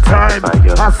raving time.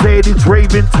 I said it's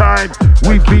raving time.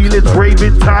 We feel it's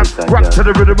raving time. Rock to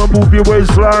the rhythm and move your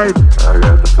waistline. I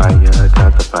got the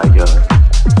fire,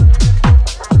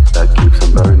 that keeps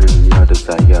on burning your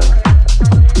desire.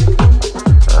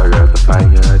 I got the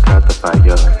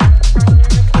fire,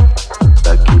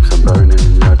 that keeps on burning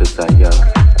your desire.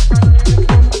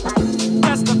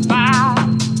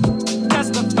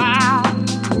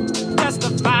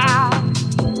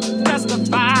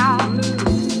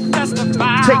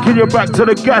 Taking you back to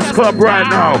the gas club right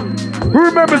now. Who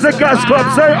remembers the gas club?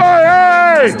 Say, oi,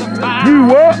 hey! You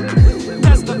what?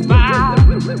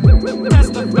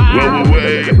 Well,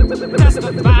 away.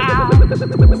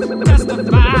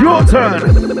 Your turn.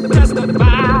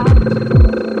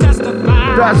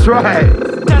 That's right.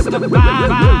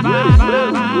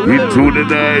 Into the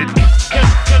night.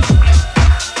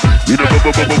 You know,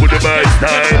 with the my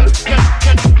style.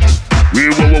 We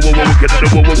get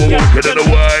in the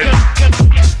wine.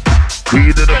 Queen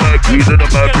in the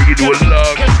mic, bringing you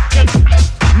along.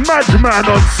 Madman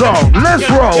on song, let's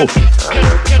roll.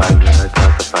 I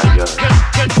got the fire,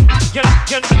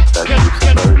 that keeps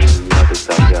on burning your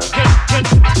desire.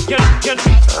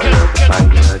 I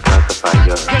got the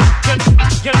fire, that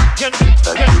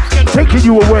keeps on taking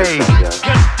you away.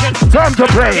 Time to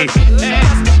play.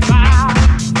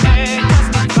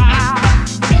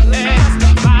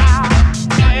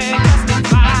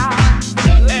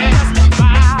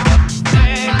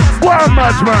 One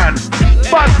Madman,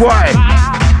 bad boy.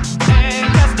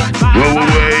 Go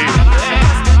away.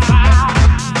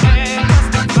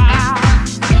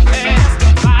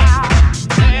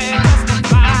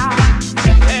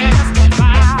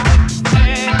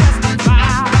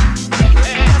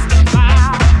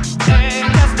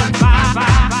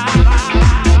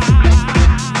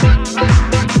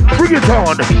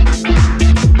 Todd.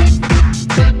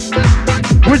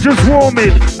 We're just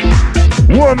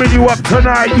warming you up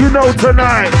tonight. You know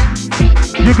tonight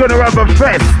you're gonna have a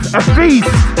fest, a feast.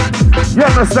 You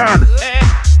understand?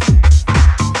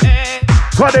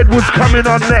 Todd Edwards coming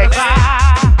on next.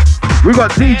 We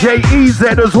got DJ EZ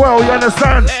as well, you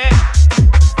understand?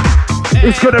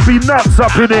 It's gonna be nuts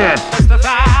up in here.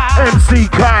 MC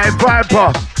Kai,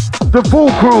 Viper, the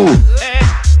full crew.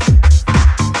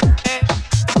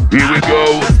 Here we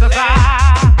go.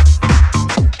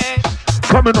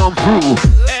 Coming on through.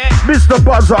 Mr.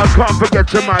 Buzzer, can't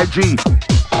forget you, my G.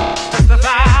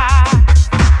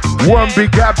 One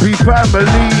big happy family.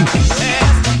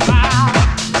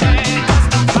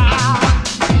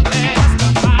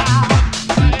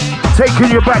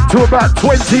 Taking you back to about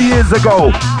 20 years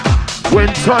ago when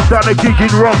Todd done a gig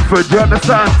in Romford, you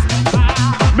understand?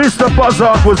 Mr.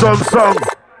 Buzzard was on song.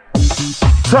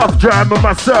 Tough Jam and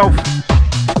myself.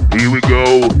 Here we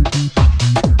go.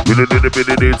 With a little bit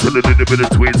of this, a little bit of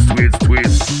twist.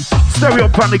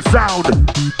 Stereophonic sound.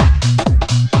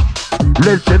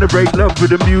 Let's generate love with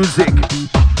the music.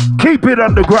 Keep it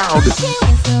underground.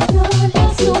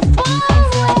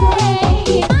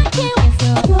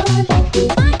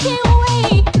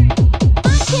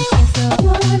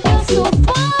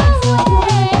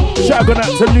 Shouting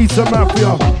out to Lisa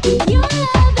Mafia.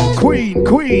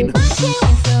 Queen.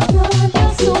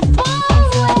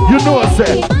 You know what I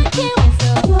said.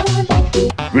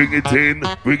 Bring it in,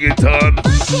 bring it on.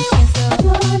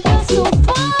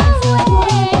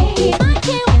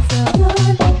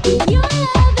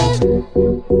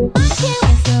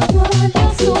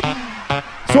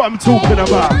 That's what I'm talking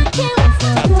about.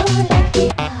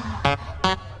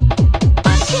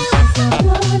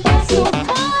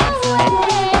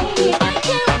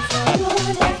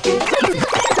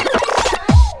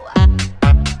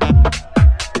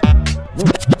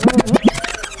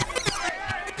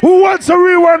 Who wants a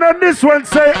rewind on this one?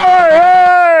 Say,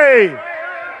 hey!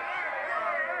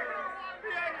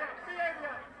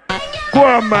 Go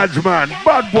on, Madman.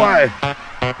 Bad boy.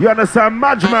 You understand?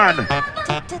 Madman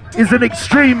is an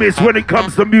extremist when it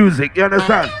comes to music. You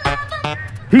understand?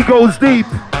 He goes deep.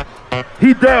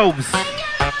 He delves.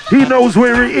 He knows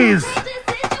where it is.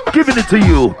 Giving it to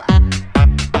you.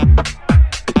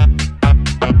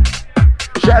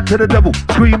 Shout to the devil,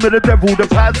 scream at the devil, the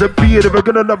pads and beard if we're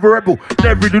gonna love a rebel.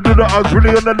 Never really do the odds really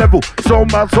on the level.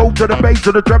 Sold my soul to the bass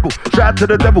to the treble. Shout to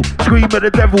the devil, scream at the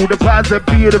devil, the pads and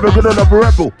beard if we're gonna love a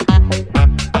rebel.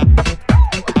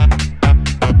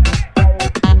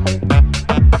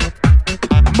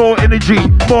 More energy,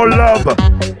 more love.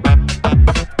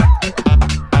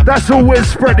 That's all we're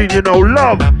spreading, you know,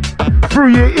 love through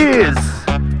your ears.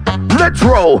 Let's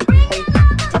roll.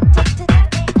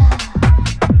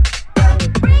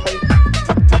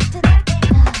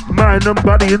 Mind and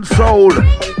body and soul. You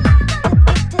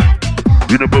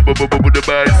know, with the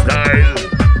bad style.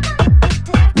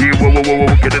 We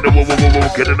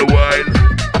get in the wild.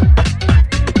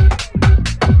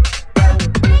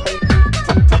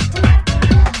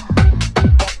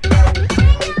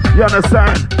 You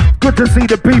understand? Good to see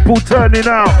the people turning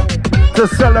out to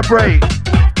celebrate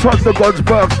Todd the God's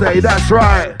birthday. That's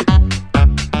right.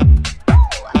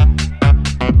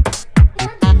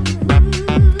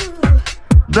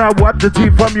 Now wipe the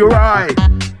teeth from your eye.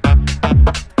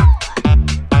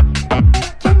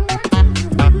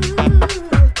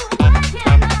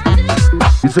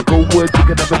 It's a cold word you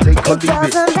can never take or leave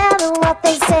it. Doesn't matter what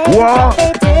they say, what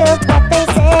they do, what they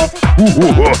say.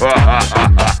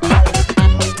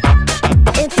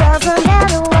 It doesn't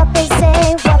matter what they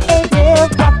say, what they do,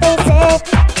 what they say.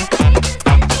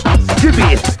 Give me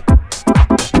it.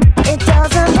 It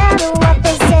doesn't matter what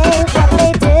they say, what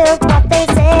they do, what they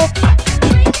say.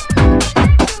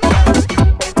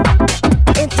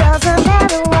 It doesn't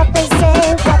matter what they say,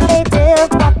 what they do,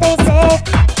 what they say.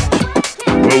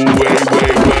 Oh, wait.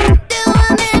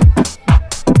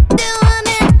 Doing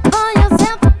it for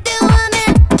yourself, doing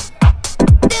it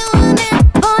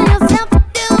for yourself,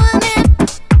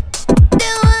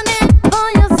 doing it for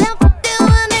yourself,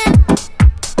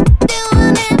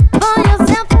 doing it for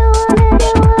yourself,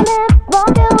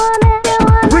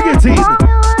 Bring it in.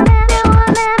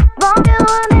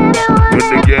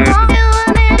 And again.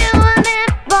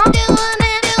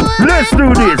 Let's do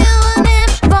this.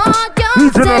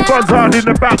 He's in a buzzard in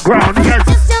the background. Yes.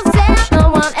 No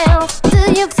one else do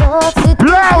you talk to.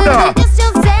 Louder. Just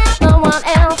yourself, no one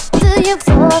else do you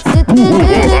talk to.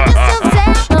 Just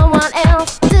yourself, no one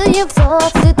else do you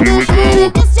talk to. Here we go.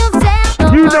 Just yourself, no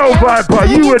You one know, else Viper,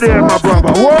 do you were there, my talk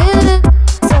brother. to. What?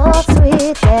 Talk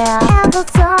sweet, yeah. Ever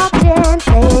talk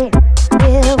gently.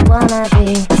 You wanna be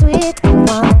sweet, you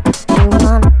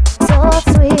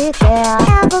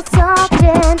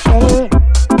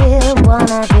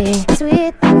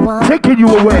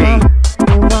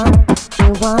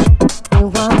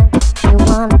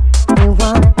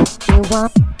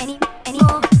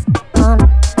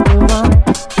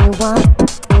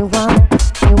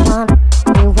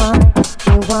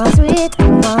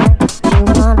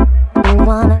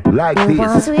like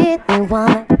this. Sweet, you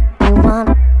want it, you want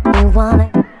it, you want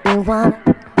it, you want it.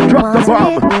 Drop the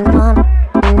bomb. You want it,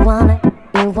 you want it,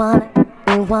 you want it,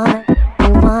 you want it,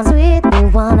 you want sweet, you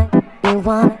want it, you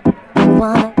want it, you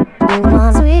want it, you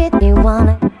want sweet, you want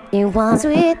it, you want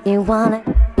sweet, you want it,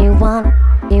 you want it,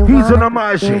 you want it. He's on a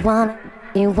Majestic. You want it,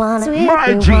 you want sweet, My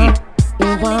you G. want it,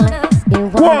 you want it, you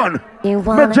want One. it, you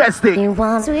want Majestic. it, you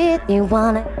want sweet, you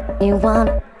want it, you want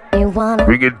it, you want it.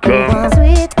 Bring it, You come. want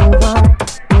sweet, you want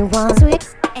it, you want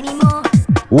sweet anymore.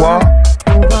 What?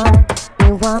 You want it,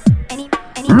 you want any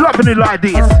Loving it like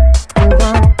this. you want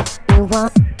it, you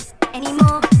want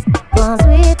anymore. Want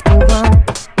sweet, you want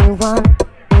it, you want it,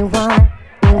 you want it,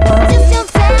 you want just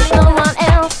yourself, no one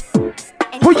else.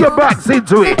 Put your backs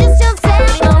into it. Just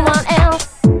yourself, no one else.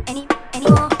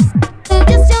 Anymore.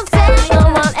 Just yourself, no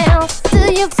one else.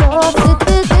 Till you talk to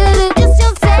just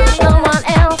yourself, no one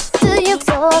else. Till you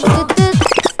talk to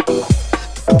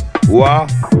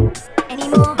What?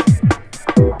 anymore.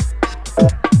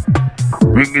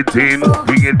 Bring it in,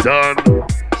 bring it on.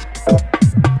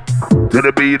 To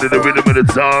the beat of the rhythm of the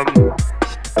song.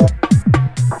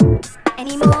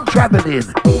 Anymore. Traveling.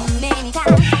 Many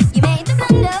times you made the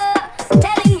blunder,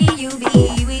 telling me you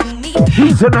be with me,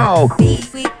 He's a now. be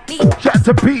with me, Chat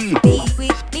to P. be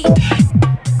with me,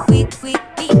 with me,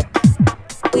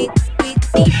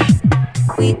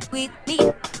 with me.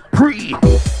 Pre.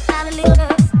 Not a little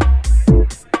love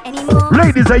anymore.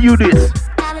 Ladies, are you this?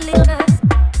 Not a little love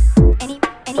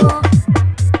anymore.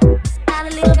 Not a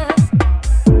little love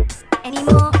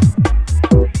anymore.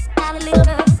 Not a little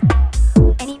love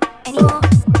anymore.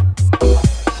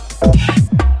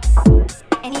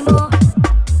 Anymore.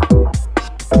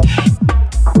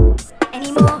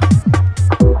 Anymore.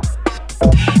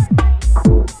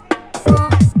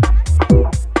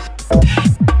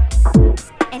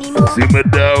 Anymore. Simmer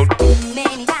down.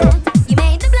 Many times you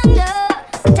made the blunder,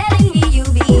 telling me you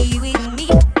be with me,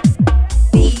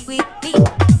 be with me,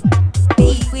 be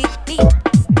with me,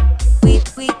 with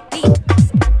me,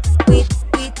 with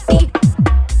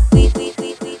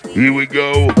me. Here we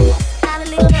go. Not a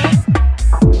little love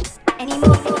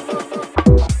anymore.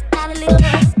 Not a little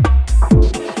love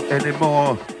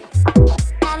Anymore.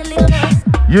 not a little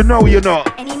love You know you're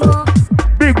not. anymore.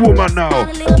 Big woman now. Not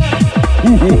a little love.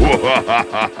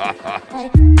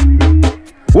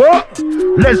 What?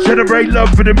 Let's generate love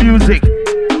for the music.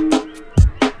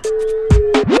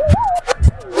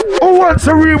 Who wants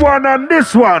a rewind on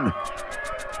this one?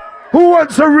 Who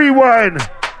wants a rewind?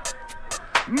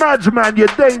 Madman, you're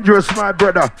dangerous, my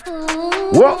brother.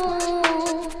 What?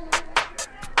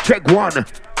 Check one.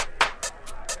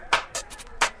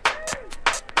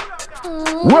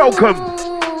 Welcome.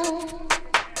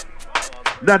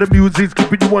 Now the music's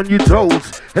keeping you on your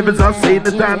toes. Heavens are saying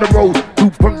it down the road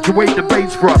to punctuate the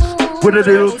bass thrust with a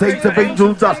little taste of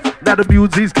angel dust. Now the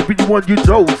music's keeping you on your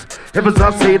toes. Heavens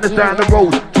are saying it down the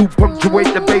road to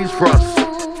punctuate the bass thrust.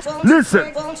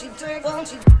 Listen,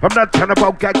 I'm not talking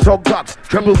about gags or guts,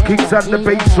 treble kicks and the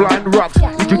bassline rocks.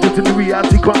 Introducing the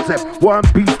reality concept. One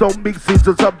piece don't mix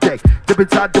into subject. Step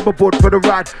inside them aboard for the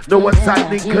ride. No one's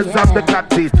signing cause I'm the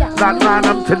captain. Not mine,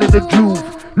 I'm telling the truth.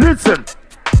 Listen.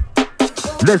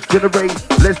 Let's generate,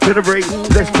 let's generate,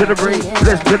 let's generate,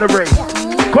 let's generate.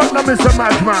 Come now, Mr.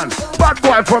 Madman. Bad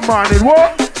boy from morning,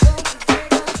 what?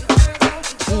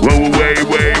 Whoa, way,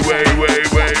 way, way, way,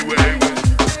 way, way.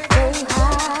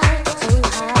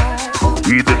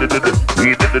 We did it again.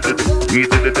 We did it again. We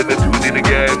did it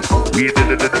again. We did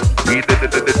it again. We did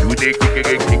it again.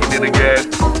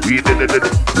 We did it again.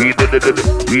 We did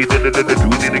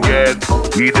it again. We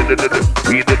did it again.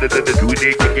 We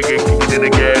did it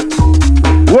again.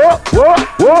 What?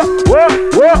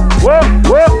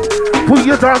 Put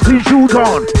your dancing shoes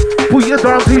on. Put your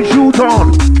dancing shoes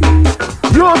on.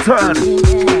 Your turn.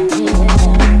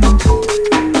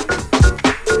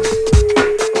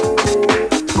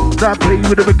 Stop playing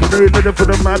with the rhythm for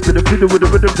the map to the fiddle with the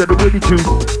rhythm to the willy tune.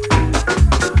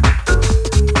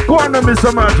 Go on,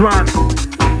 Mr. Madman.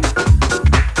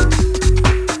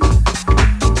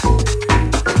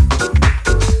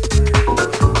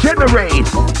 Generate.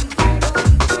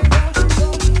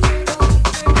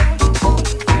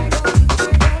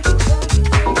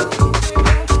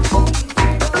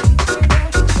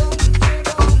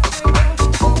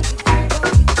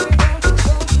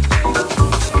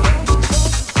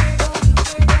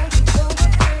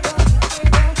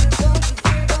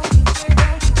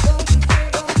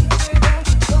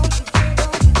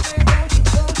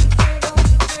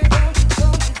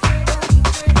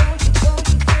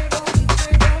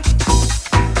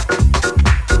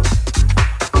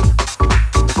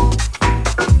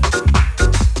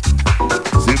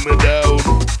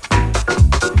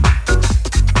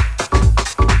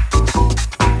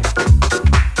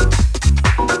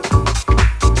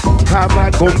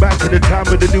 back in the time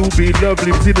of the new beat.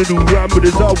 Lovely, seen a new rhyme, but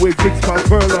it's always mixed my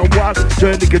pearl on wild.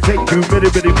 Journey can take you many,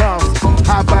 many miles.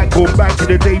 High back, going back in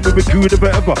the day, moving cool,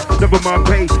 never ever. Never mind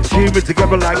pay, streaming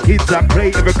together like kids. I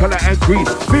play every color and green.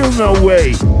 Feel no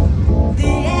way. The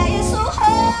air is so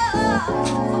hard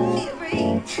for me to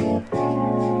reach.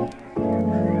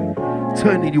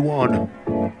 Turning you on.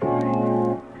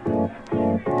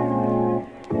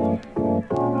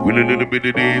 With a little bit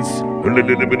of this, a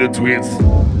little bit of twist.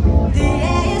 The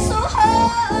air is so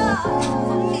hard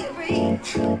for me to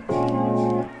reach.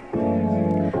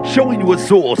 Showing you a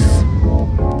source.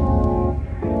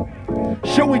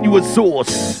 Showing you a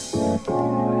source.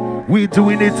 We're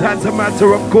doing it as a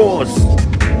matter of course.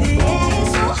 The air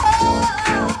is so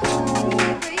hard for me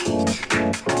to reach.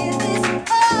 Is this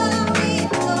all we're going to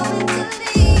leave?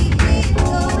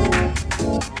 We're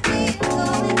going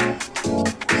to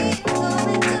leave.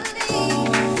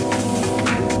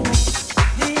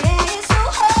 The air is so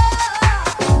hard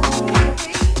for me to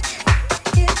reach.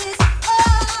 Is this all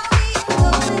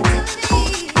we're going to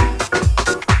leave?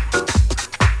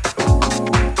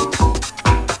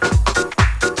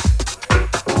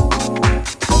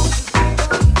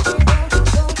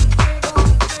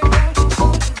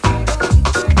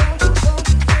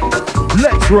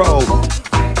 Let's roll.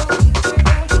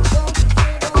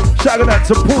 Shout out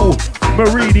to Paul,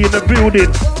 Marini in the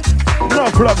building.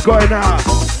 Enough love going out.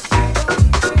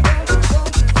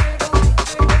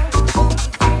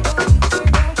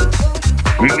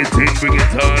 Bring it in, bring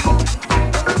it on.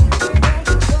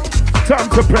 Time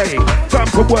to play, time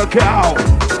to work it out.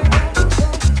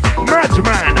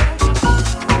 Madman.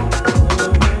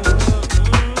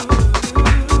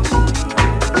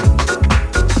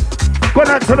 Going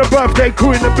out to the birthday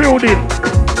crew in the building.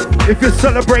 If you're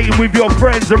celebrating with your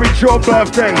friends or it's your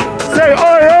birthday, say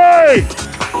oi oi!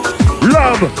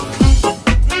 Love!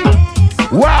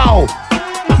 Wow!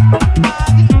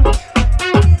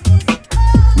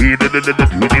 We did it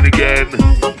again.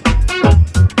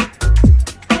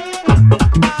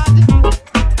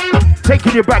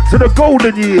 Taking you back to the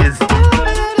golden years.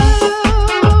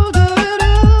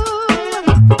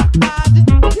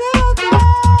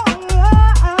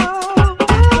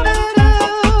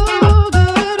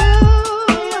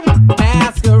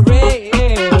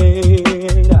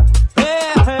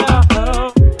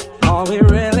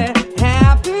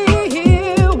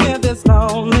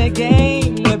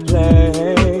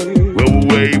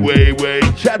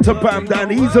 To Bam down,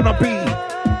 he's on a beat.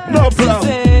 No problem.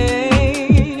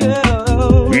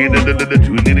 We did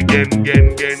it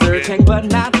again. Searching but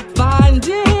not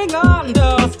finding,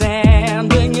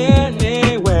 understanding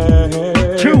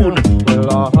anywhere. Tune.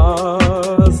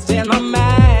 Lost in a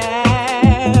masquerade.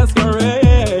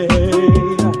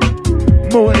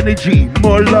 More energy,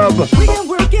 more love. We can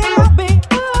work it out, babe.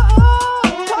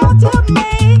 Talk to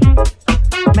me.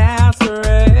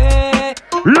 Masquerade.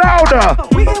 Louder.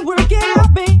 We can work it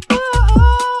out, babe.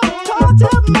 Talk to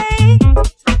me.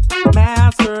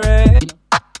 Masquerade.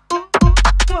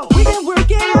 We can work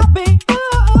it out, babe.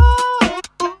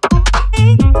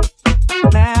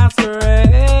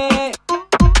 Masquerade.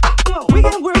 We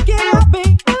can work it out,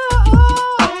 babe.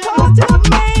 Talk to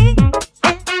me.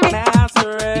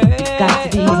 Masquerade.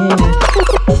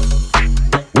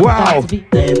 Wow.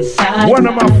 One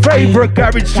of my favorite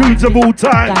garage tunes of all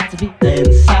time.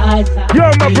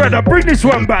 Yo, my brother, bring this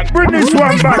one back. Bring this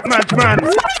one back, man.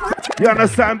 You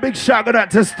understand? Big shout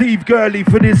out to Steve Gurley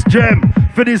for this gem,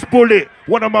 for this bullet.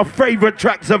 One of my favorite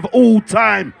tracks of all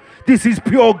time. This is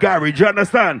pure garage, you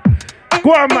understand?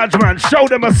 Go on, man. Show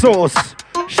them a source.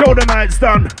 Show them how it's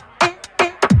done.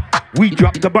 We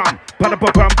dropped the bomb.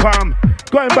 Pa-da-pa-pam-pam.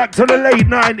 Going back to the late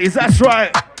 90s, that's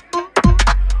right.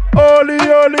 Ole,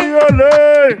 ole,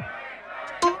 ole.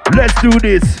 Let's do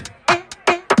this.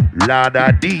 La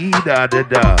da dee da da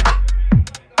da.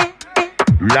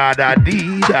 La da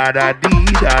dee da da dee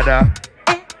da da.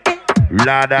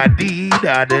 La da dee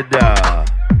da da da.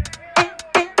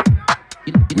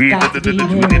 We did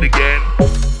it again.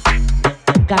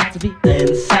 Got to be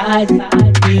inside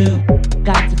you.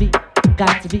 Got to be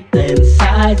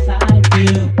inside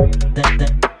you.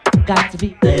 Got to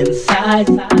be inside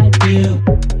you.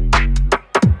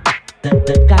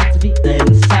 Got to be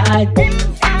inside you.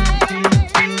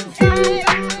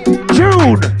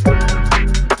 June.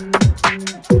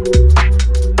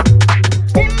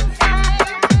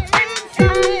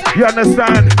 You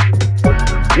understand?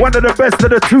 One of the best of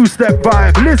the two-step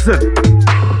vibe. Listen.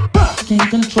 Can't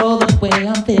control the way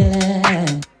I'm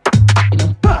feeling. You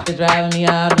know, you're driving me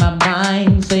out of my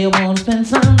mind. So you won't spend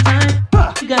some time.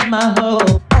 You got my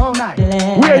whole all night.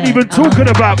 We ain't even talking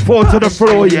about fall to the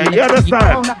floor yet. You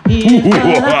understand?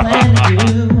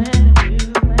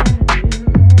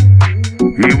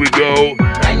 Here we go.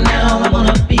 Right now I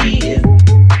wanna be is.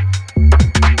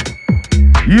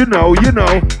 You know.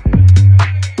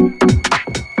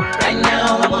 Right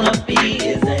now I wanna be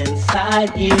is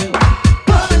inside you.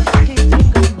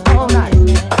 All night.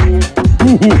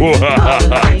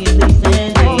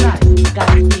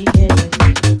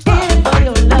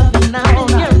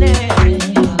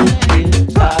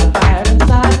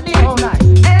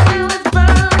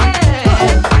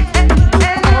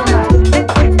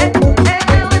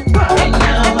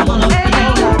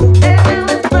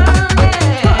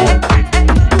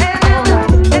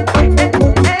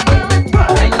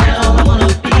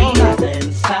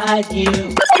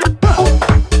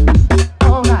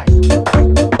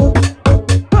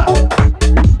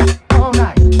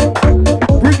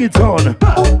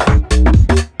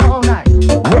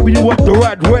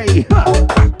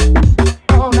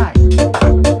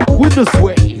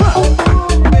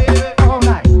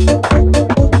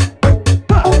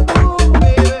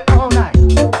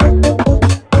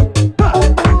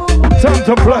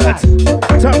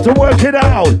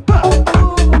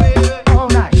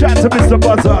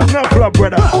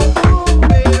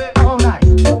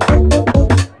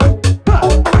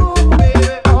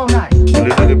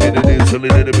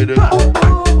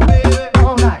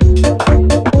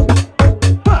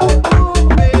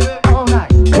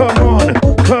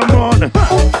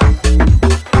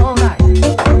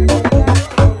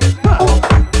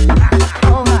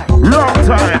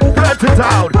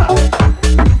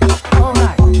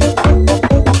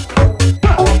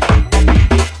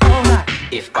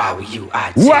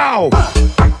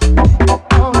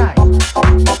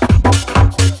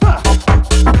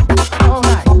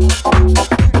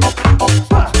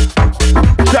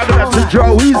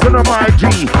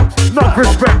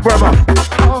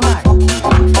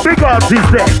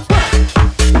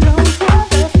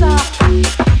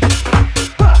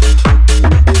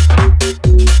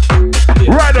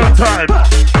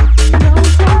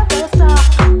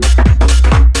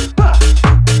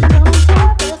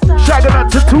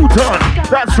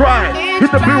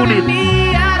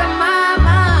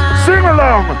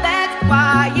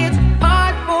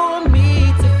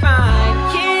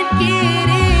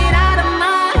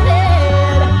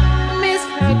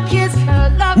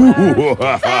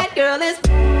 That girl is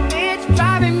it's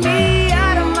driving me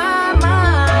out of my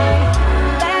mind.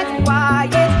 That's why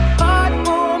it's hard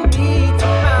for me to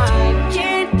find.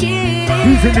 Can't get it.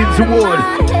 He's an into-wood.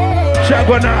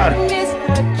 Shagonard.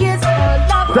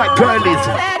 That girl is.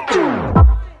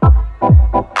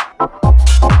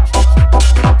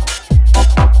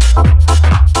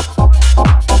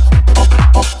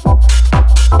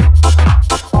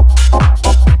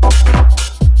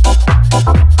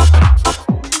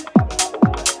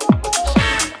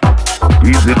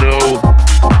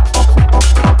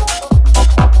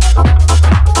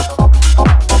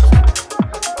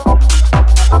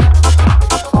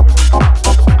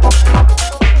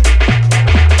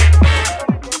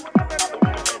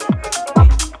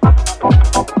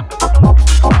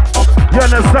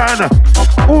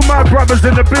 All my brothers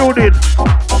in the building.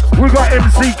 We got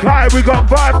MC Kai, we got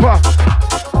Viper,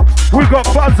 we got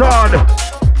Buzzard,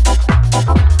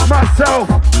 myself.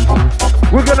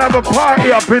 We're gonna have a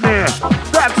party up in here.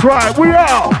 That's right, we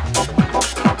are.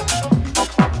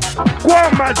 Go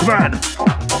on, Madman.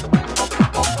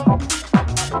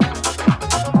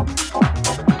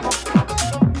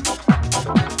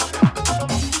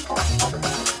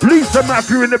 Lisa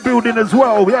Matthew in the building as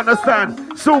well, you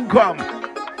understand? Soon come.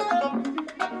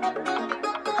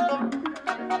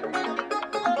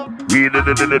 We did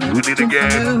it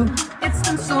again. It's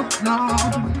been so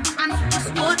long. I know just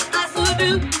what I would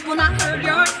do when I heard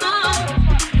your song.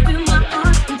 Feel my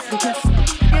heart beats just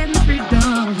getting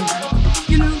freedom.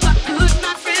 You knew I could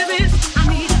not resist. I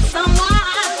needed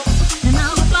someone, and I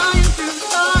was flying through the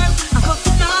stars. I hope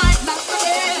the night lasts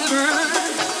forever.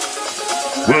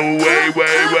 Whoa,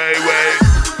 wait.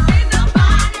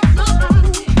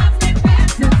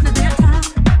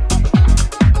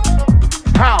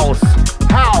 House.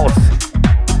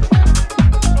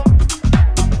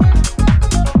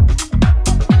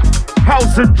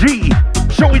 House and G,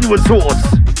 showing you a source.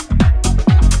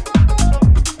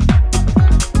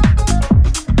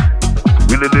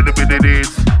 With a little bit of this,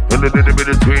 a little bit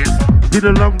of twist. Did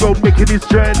a long road making this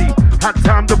journey. Had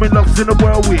time to be lost in the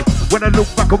world with. When I look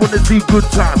back, I wanna see good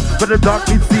times, but the dark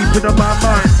is deep in my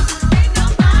mind.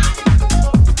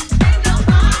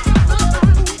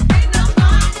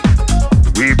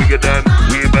 We bigger than,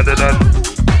 we better than.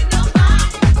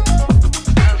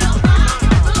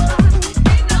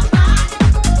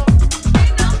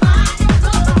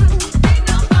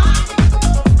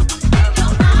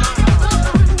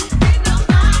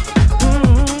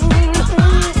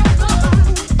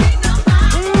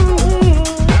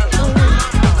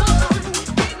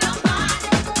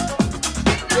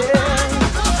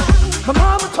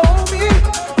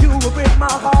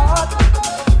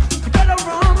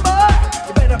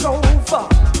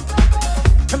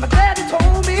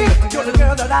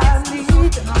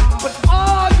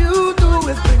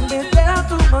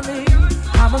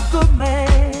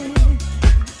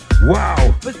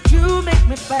 now. But you make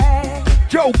me bad.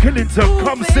 Joe Killington,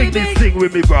 come sing this thing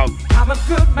with me, bro. I'm a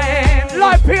good man.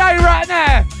 Like PA right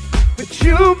now. But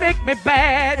you make me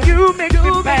bad. You make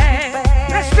me bad.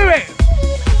 Let's do it.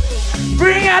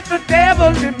 Bring out the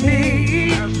devil in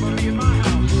me.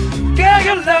 Girl,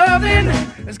 your loving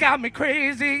has got me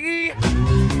crazy.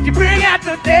 You bring out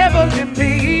the devil in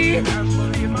me.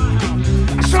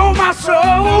 I sold my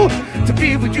soul to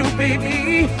be with you,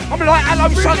 baby. I'm like, hello,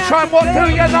 sunshine, what do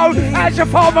you know? As your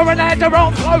father and as your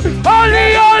own flow.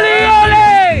 Ole, ole,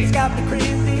 ole! It's got me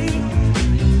crazy.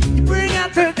 You bring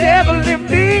out The devil in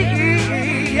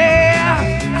me,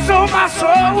 yeah. I sold my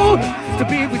soul to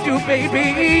be with you,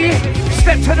 baby.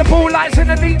 Step to the ball lights and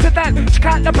the need to dance.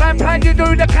 Cut the plan, you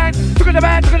do the can. Look at the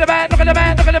man, look at the man, look at the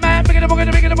man, look at the man. Big at the book,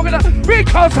 big at the book,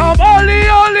 because I'm ole,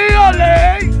 ole,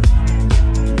 ole.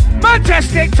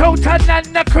 Majestic, Todd and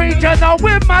the creature. Now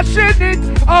with my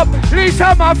singing up,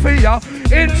 Lisa Mafia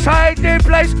inside the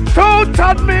place.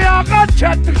 Todd me, I got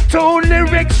chat. Two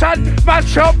lyrics and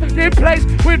mash up the place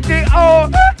with the oh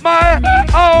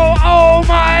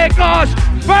my gosh.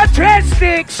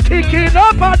 Majestic's kicking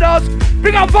up on us.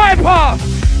 Bring a Viper,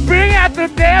 bring out the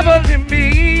devil in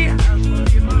me.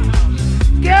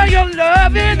 Girl, your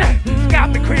loving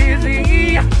got me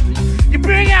crazy. You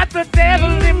bring out the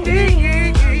devil in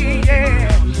me, yeah.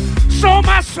 Sold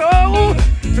my soul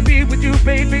to be with you,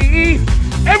 baby.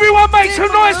 Everyone make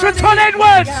some noise for Todd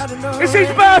Edwards. It's his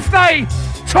birthday.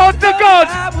 Todd the God.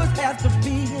 I would have to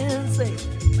be insane.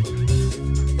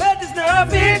 But there's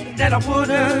nothing that I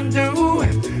wouldn't do.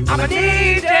 I'm an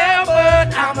angel,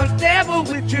 but I'm a devil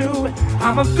with you.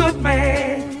 I'm a good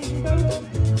man.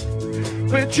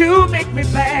 But you make me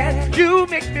bad. You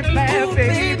make me bad,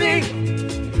 baby.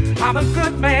 I'm a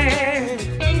good man.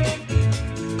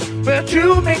 But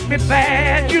you make me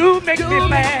bad. You make me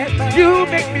bad. You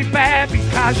make me bad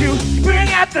because you Bring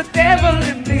out the devil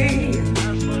in me.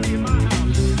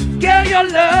 girl, your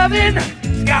loving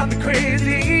has got me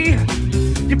crazy.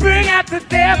 You bring out the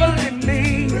devil in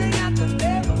me.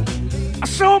 I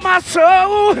sold my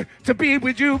soul to be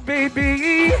with you,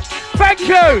 baby. Thank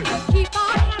you.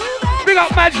 Big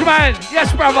up Management.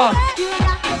 Yes, brother.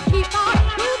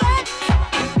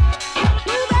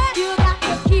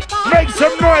 Make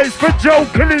some noise for Joe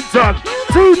Killington.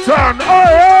 2-ton.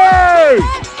 Hey!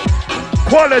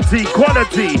 Quality,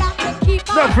 quality.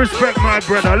 Enough respect, my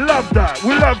brother. Love that. We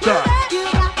love that.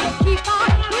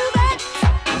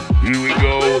 Here we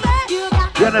go.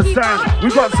 You understand? We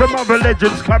got some other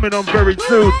legends coming on very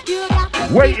soon.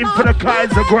 Waiting for the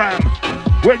Kaisergram.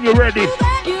 When you're ready.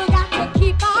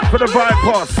 For the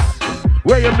bypass.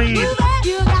 Where you mean?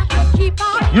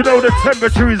 You know the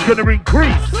temperature is going to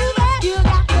increase.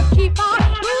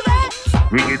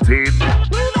 Bring it in.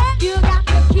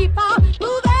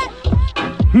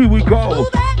 Here we go.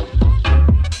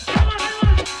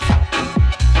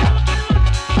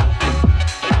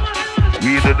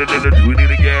 We did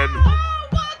it again.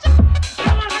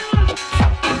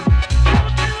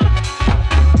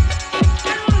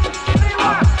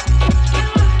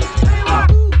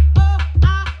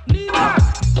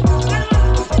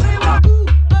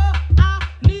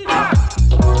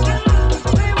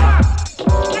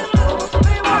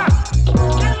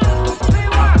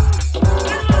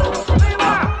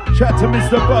 Shout to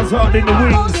Mr. Buzzard in the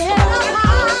wings.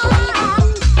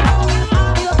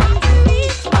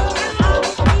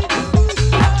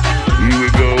 Here we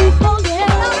go.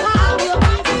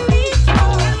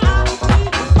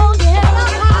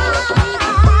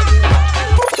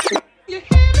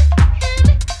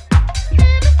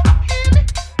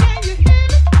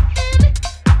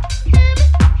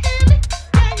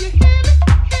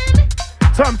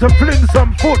 Time to fling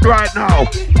some foot right now.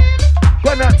 Go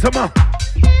out to my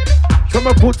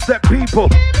footstep people.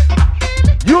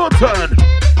 Your turn.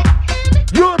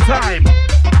 Your time.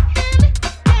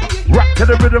 Rock to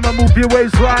the rhythm and move your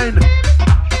waistline.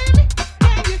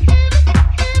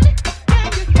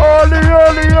 Ole,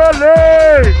 ole,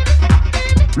 ole.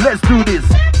 Let's do this.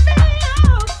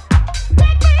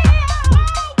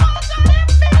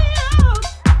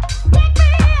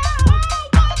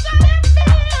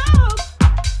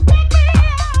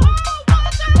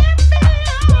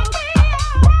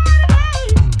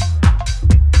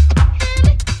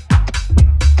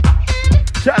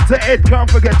 Shout to Ed, can't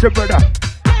forget your brother.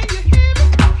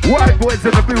 White boys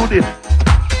in the building.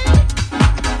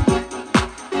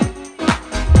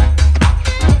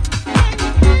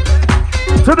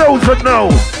 To those that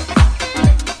know,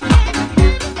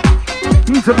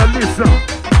 he's on the listen.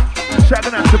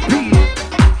 Shouting out to P.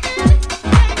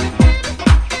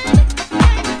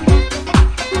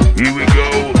 Here we go.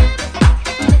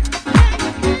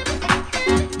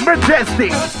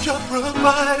 Majestic. Just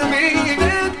remind me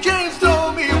and can't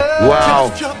stop me.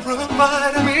 Wow. Just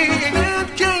remind me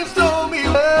and can't stop me.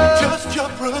 Just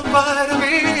remind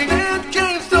me and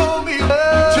can't stop me.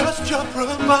 Just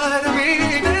remind me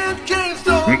and can't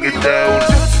stop me. Bring it down.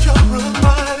 Just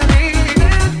remind me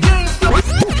and can't stop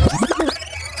me.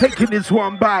 Taking this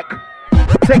one back.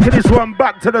 Taking this one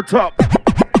back to the top.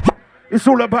 It's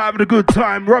all about having a good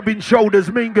time, rubbing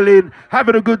shoulders, mingling,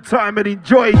 having a good time and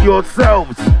enjoying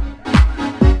yourselves.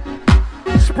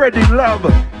 Spreading love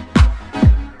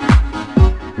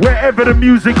wherever the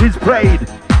music is played.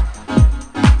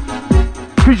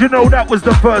 Cause you know that was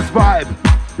the first vibe.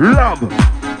 Love.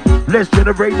 Let's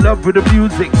generate love with the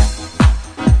music.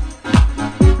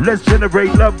 Let's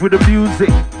generate love with the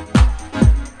music.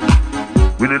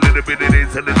 With a little bit of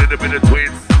this and a little bit of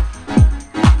twist.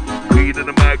 Queen of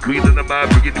the mind,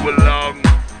 bringing you along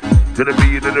to the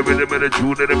beat of the rhythm and the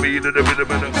tune of the beat of the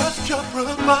rhythm and the... Just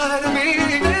remind me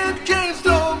and can't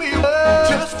stop me.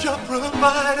 Just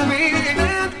remind me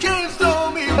and can't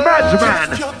stop me.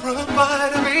 Madman. Just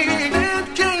remind me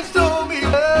and can't stop me.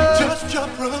 Just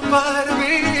remind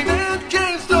me and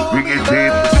can't stop me. Bring it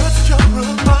in. Just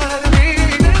remind me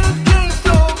and can't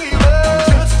stop me.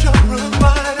 Just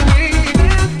remind me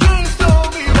and can't stop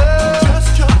me. Just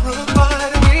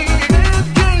remind me and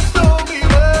can't stop me.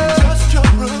 Just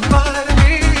remind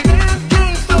me and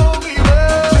can't stop me.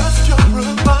 Just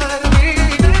remind me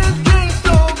and can't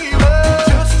stop me.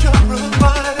 Just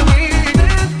remind me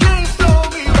and can't stop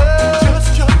me.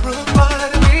 Just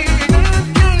remind me and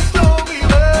can't stop me.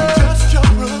 Just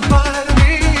remind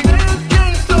me and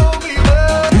can't stop me.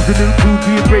 It's a little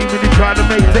groovy and brave when you're trying to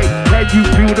maintain. Can you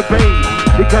feel the pain?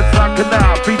 Because like a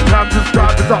now, 3 times as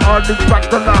strong as the hardest back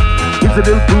to love. It's a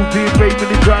little groovy and brave when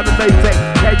you're trying to maintain.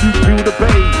 Can you feel the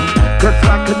pain? Cause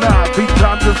like a now, 3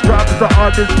 times as strong as the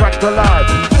hardest back to life.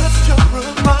 Just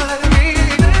remind me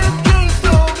and can't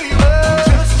stop me.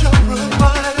 Just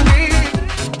remind me.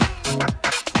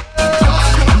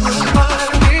 Just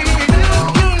remind me and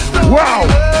can't stop me. Wow.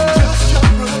 Just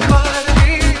remind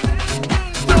me and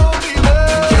can't stop me.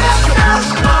 Just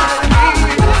remind me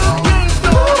and can't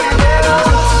stop me. Just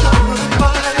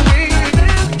remind me and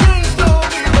can't stop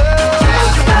me.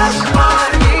 Just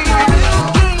remind me and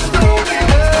can't stop me.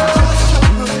 Just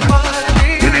remind me.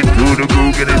 Get into the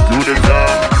groove, get into the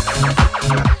song.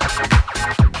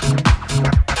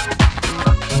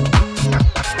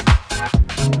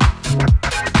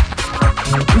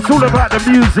 It's all about the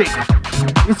music.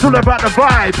 It's all about the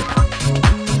vibe.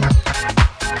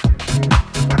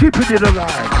 Keeping it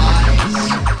alive.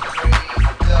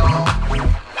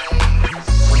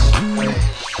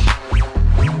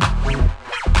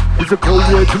 It's a cold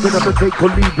word you can never take or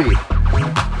leave it.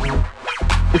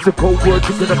 It's a cold word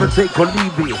you can never take or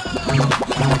leave it.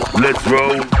 Let's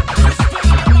roll.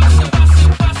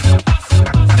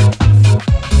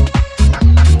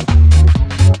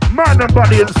 Mind and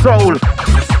body and soul.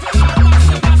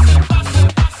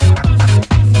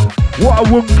 What I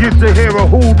wouldn't give to hear a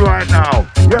horn right now.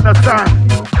 You understand?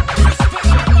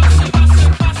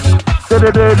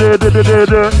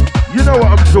 Da-da-da-da-da-da-da. You know what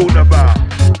I'm talking about.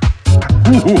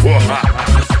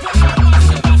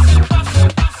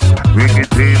 Bring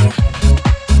it in.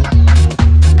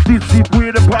 This is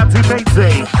where the party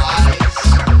maintains.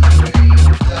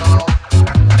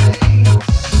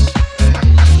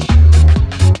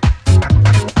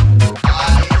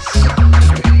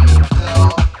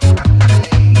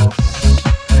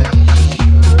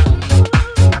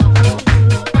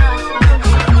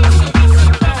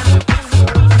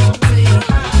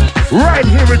 Right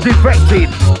here at Defected,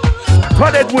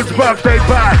 Todd Edwards' birthday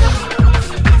bash.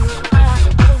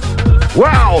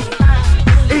 Wow,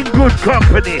 in good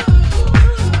company.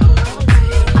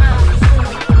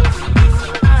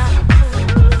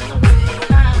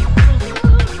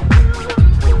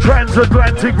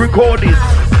 Transatlantic recordings.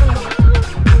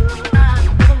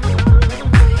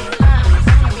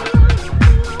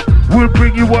 We'll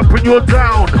bring you up when you're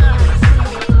down.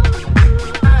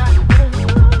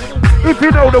 If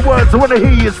you know the words, I want to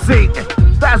hear you sing.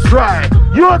 That's right,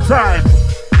 your time.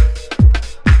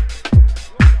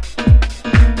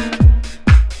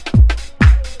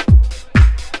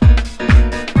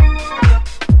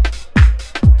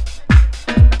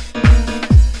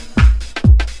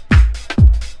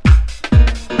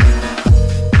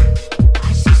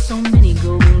 I see so many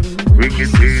golden Bring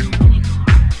it in.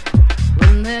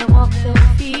 when they walk their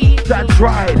feet. That's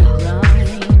right.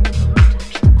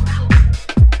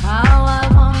 How I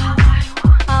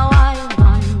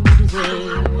want to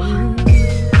say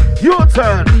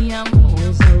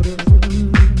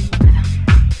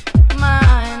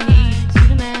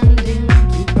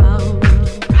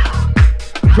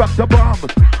Drop the bomb.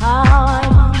 How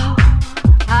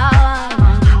I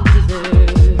want to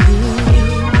deserve you.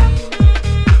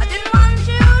 I didn't want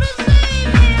you to see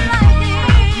me like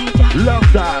this. Love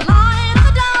that. Lying of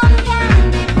a dumb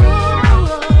candy fool.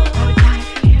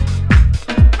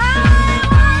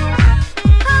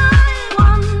 I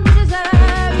want to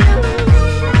deserve you.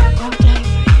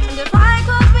 And if I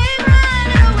could be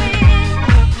granted a wish,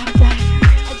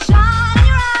 I'd shine in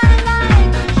your eyes like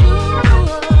a jewel.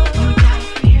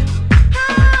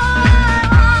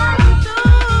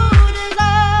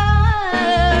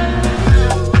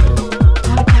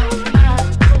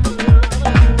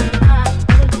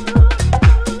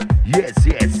 Yes,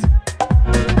 yes.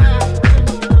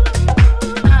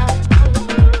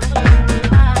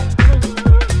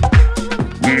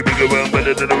 We bigger one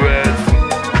better than the rest.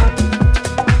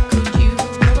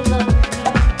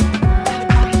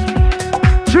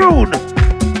 June.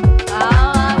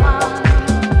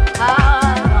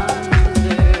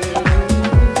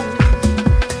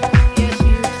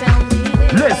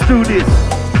 Let's do this.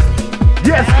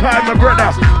 Yes, Kai, my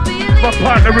brother. My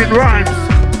partner in rhymes.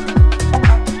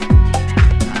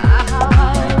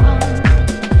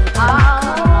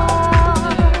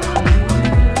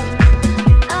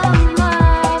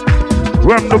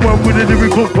 I'm the one with the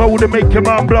lyrical flow to make your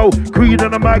mind blow. Queen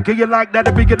on the mic, and you like that?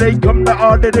 The bigger they come, the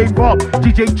harder they fall.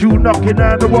 DJ Q knocking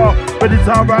on the wall, but it's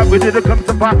alright when it comes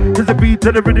to fight. There's a beat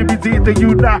to the rhythm, it's easy to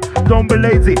you now. Don't be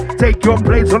lazy, take your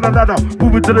place on the ladder.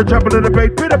 Move it to the treble of the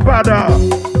beat, bit of butter.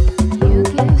 You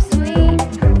give sweet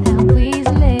and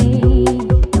easily.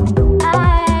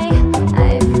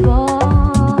 I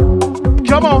fall.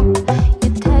 Come on.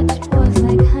 Your touch was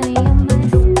like honey on my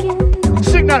skin.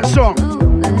 Sing that song.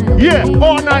 Yeah,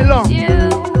 all night long.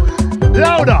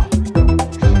 Louder.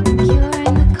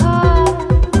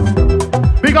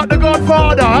 Big up the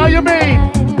Godfather, how you mean?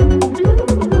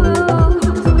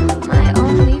 My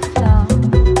only flaw.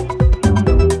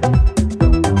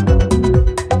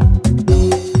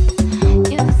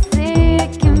 You see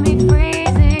it can be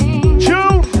freezing.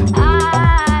 June. I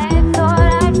thought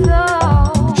I'd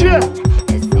flow. Yeah.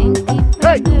 It seems deep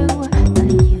Hey. blue, but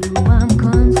you I'm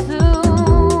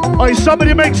consumed. Oh,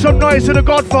 somebody make some noise to the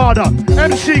Godfather.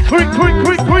 MC, quick.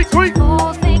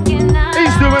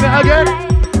 He's doing it again.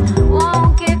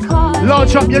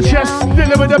 Launch up your chest,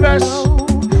 dealing with the best.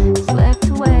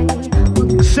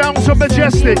 Sounds of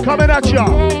Majestic coming at ya.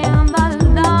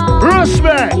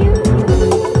 Respect.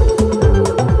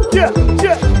 Yeah.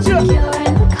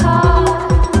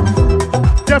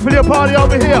 Definitely a party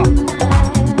over here.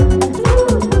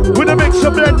 With the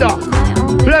mixer blender.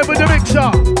 Blend with the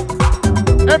mixer.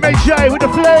 MHA with the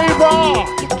flavor.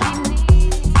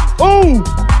 Oh,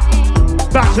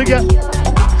 back to get.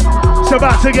 So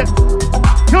back to get.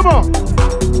 Come on.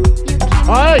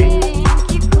 Aye.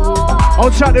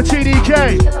 Hold tight the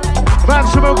TDK.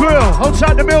 Ransom and Grill. Hold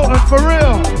tight the Milton for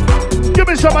real. Give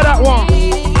me some of that one.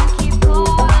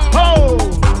 Oh.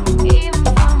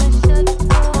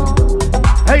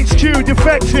 HQ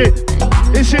defected.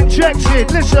 It's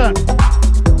injected. Listen.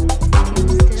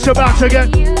 So back to get.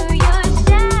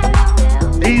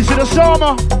 Easy the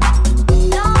summer.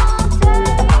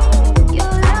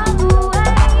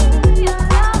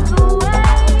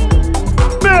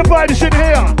 Bear vibes in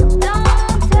here.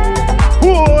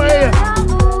 Boy.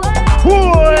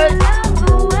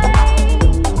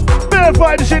 Bear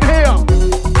vibes in here.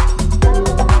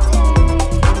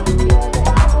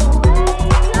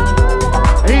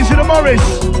 Easy the Morris.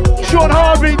 Sean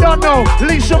Harvey, don't know.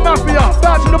 Lisa Mafia,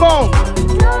 back to the ball.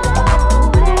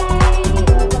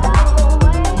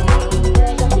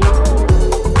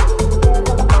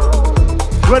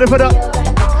 Ready for that?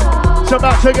 So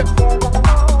back to it.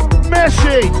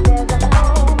 Messi.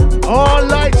 All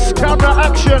lights, camera,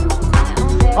 action.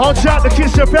 On chat the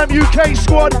Kiss FM UK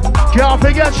squad. Can't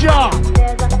forget ya.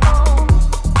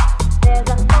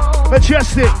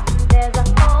 Majestic.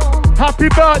 Happy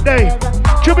birthday.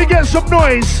 Can we get some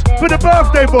noise for the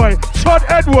birthday boy, Todd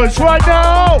Edwards, right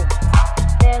now?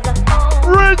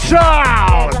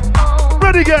 Richard.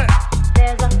 Ready, get.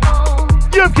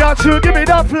 You've got to give me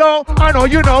that flow. I know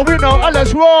you know, we know, and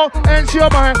let's roll. Into your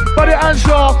mind, body and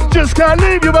soul. Just can't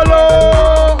leave you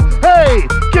alone. Hey,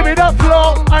 give me that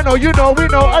flow. I know you know, we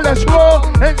know, and let's roll.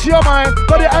 Into your mind,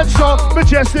 body and soul.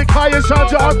 Majestic, highest sound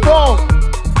to unfold.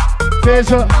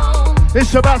 Phaser,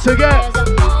 it's about to get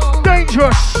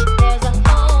dangerous.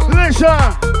 Listen,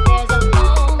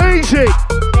 easy.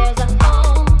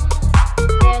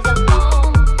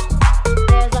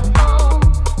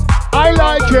 I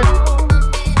like it.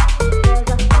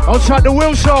 Outside the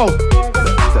wheel soul.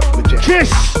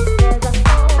 Kiss.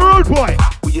 Rude boy.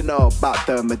 What you know about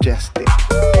the Majestic?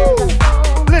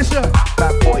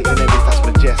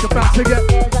 It's about to get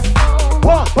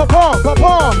pom, pom, pom, pom,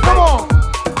 pom. Come on.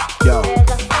 Yo,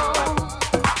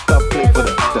 stop playing for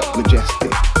the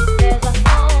Majestic.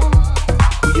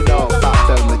 Who you know about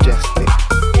the Majestic?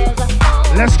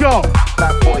 Let's go.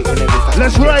 Bad boy in everything.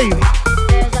 Let's rave.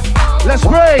 Let's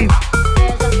rave.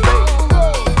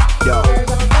 Yo,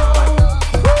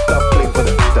 stop playing for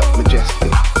the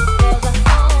Majestic.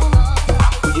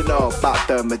 Who you know about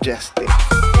the Majestic?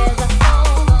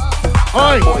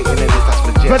 Oi. Boy in everything, that's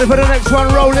Majestic. Ready for the next one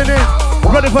rolling in.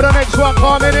 Ready for the next one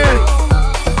coming in.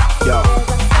 Yo,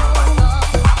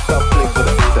 stop playing for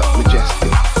the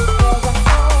Majestic.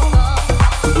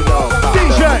 Who you know about DJ.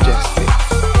 the Majestic?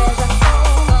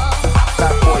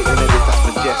 Bad boy in everything, that's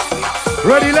Majestic.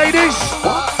 Ready, ladies?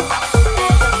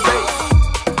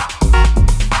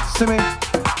 See me?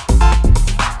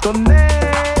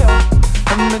 Torneo,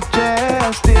 I'm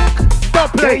Majestic.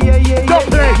 Don't play, yeah, yeah, yeah, don't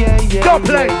play, yeah, yeah, don't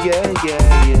yeah, play.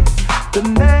 Yeah.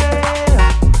 Torneo,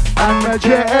 I'm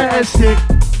Majestic.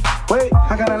 Wait,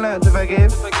 I gotta learn to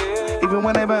forgive. Even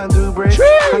when they burn to break.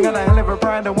 I gotta live a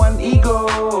pride and one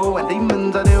ego. And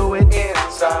demons I deal with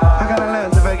inside. I gotta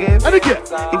learn to forgive. And again.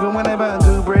 Even when they burn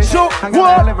to break. So I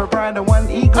gotta live a pride and one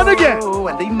ego. And again.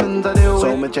 And demons I deal with.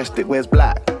 So Majestic wears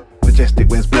black. Majestic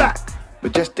wears black.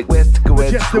 Majestic wears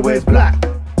Majestic wears black.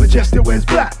 Majestic wears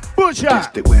black. Butcher.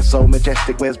 Majestic wears so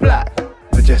Majestic wears black.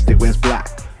 Majestic wears black.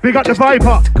 Big up the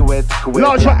Viper.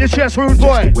 Large up your chest, rude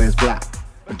boy. Majestic wears black.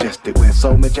 Majestic wears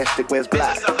so Majestic wears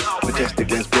black. Majestic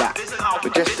wears black.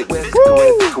 Majestic wears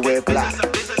black.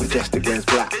 Majestic wears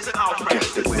black.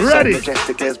 Majestic wears ready. So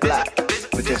Majestic wears black.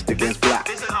 Majestic wears black.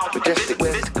 Majestic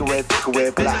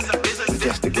wears black.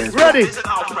 Majestic wears black. Ready.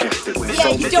 Majestic wears Yeah, so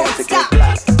you don't Majestic stop.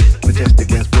 wears black. Majestic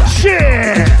wears black.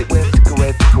 Shit. Majestic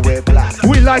wears black.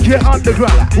 We like it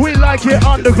underground. We like it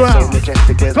underground.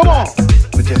 Come on.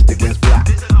 Majestic wears black.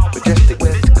 Majestic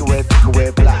wears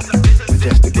black.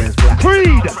 Majestic wears black.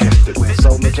 Creed. Majestic wears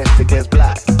so Majestic wears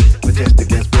black. Majestic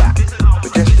wears black.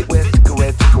 Majestic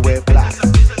wears black.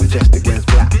 Majestic wears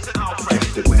black.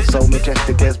 Majestic wears so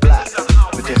Majestic wears black.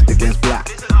 Majestic wears black.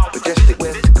 Majestic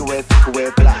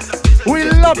wears black. We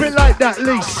love it like that,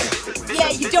 Lise. Yeah,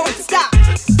 you don't stop.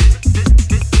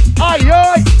 Aye,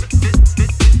 aye.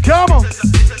 Come on.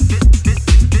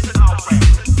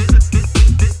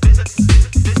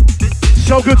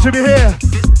 So good to be here.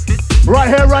 Right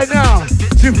here, right now.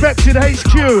 Defected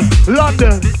HQ,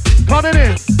 London. Coming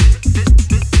in.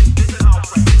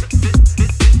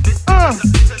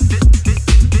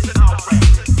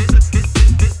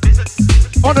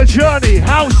 On a journey,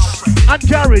 house and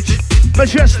garage.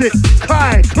 Majestic,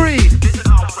 Kai, Creed.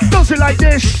 Does it like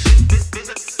this.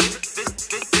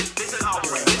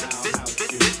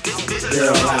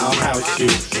 Girl, I'll house you.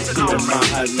 You in my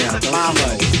hut now,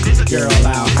 mama. Girl,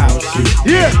 I'll house you.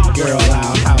 Yeah. Girl,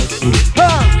 I'll house you.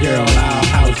 Girl, I'll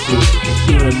house you.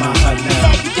 You in my hut now.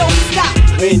 Yeah, you don't stop.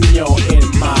 When you're in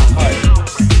my hut,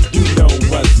 you know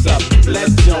what's up.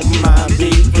 Let your mind be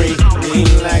free.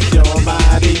 Relax your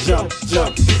body. Jump,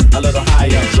 jump. A little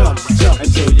higher. Jump, jump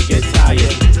until you get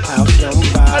tired. House your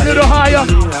body. A little higher.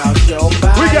 House your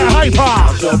body. We get hyper.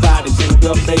 House your body to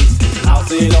the base. I'll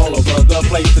see it all over the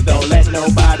place, so don't let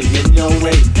nobody in your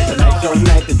way. Tonight's your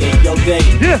night, today your day.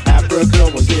 Yeah. Africa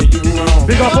will steer you wrong.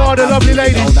 Big up all the lovely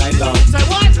ladies. All night long.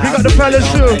 Big up the fellas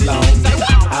too.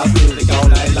 House music all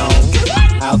night long.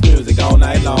 House music all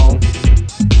night long.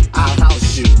 I'll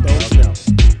house you, don't you know?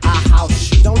 I'll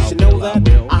house you, don't you know that?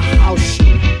 I'll house you.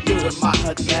 You in my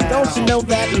hut now. Don't you know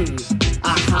that?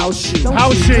 I'll house you.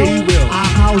 House you. I'll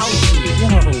house you.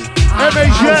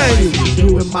 MAJ.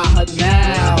 You in my hut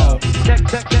now. Check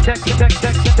this out. Check this out.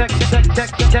 Check this out.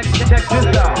 Check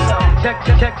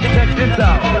this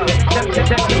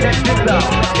out.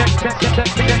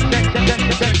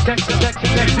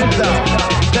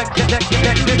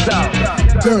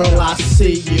 Girl, I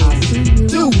see you.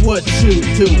 Do what you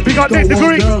do. We got Nick the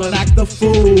Greek. Girl and act the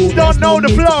fool. Don't know the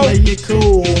flow. Play it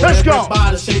cool. Let's go.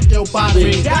 Everybody shake your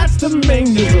body. Got to make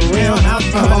this a real house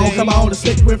party. Come on and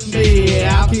stick with me.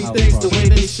 I'll keep things the way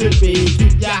they should be.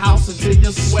 Keep your house until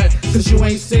you sweat. Cause you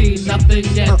ain't seen nothing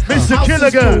yet. Mr. House Killer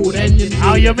is Girl. food and you need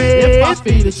How you it. mean? If I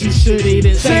feed it, you should eat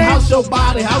it. Say house your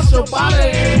body. House your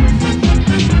body.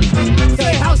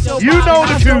 Say house your body. You know the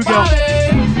house your truth, girl. body.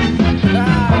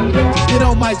 You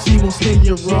know my G won't steer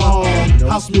you wrong.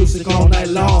 House music all night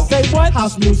long. Say what?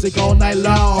 House music all night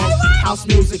long. House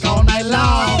music all night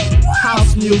long.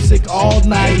 House music all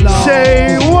night long.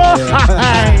 Say what?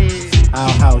 I'll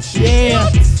house you. Yeah.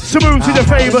 Smooth to the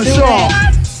favorite song.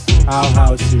 I'll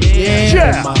house you.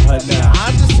 Yeah. In my hut now. I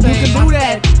understand. You can do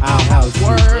that. I'll house you.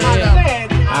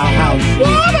 I'll house you.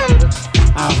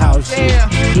 I'll house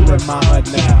you. You in my hut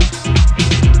now.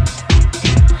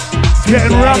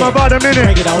 Getting ram about a minute.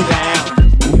 Break it on down.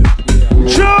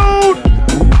 June!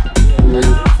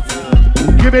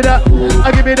 Give me that,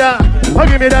 give me that,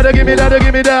 give me that, give me that,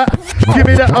 give me that, give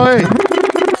me that, oi.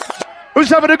 Who's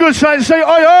having a good side? Say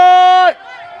oi, oi!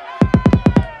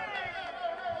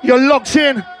 You're locked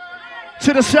in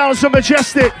to the sounds of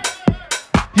Majestic.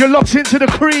 You're locked into the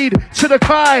Creed, to the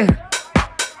Kai.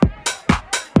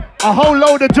 A whole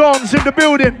load of dons in the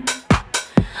building.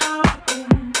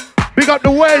 Big up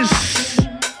the Wes.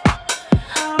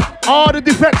 All the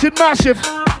Defected Massive.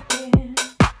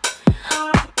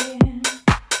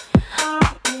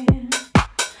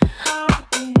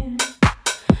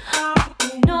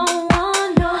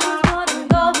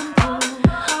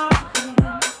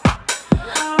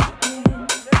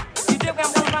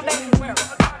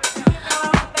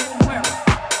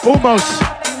 Almost.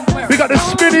 We got the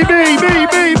spinny me.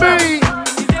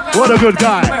 What a good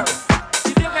guy.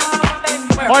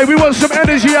 Alright, we want some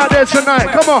energy out there tonight.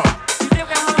 Come on.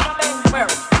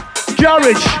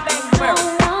 Garage.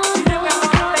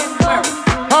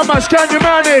 How much can you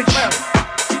manage?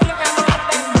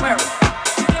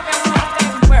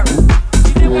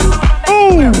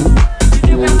 Ooh.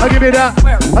 I give me that.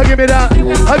 I give me that.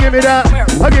 I give me that.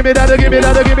 I give me that. I give me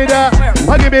that. I give me that.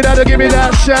 I give me that. I give me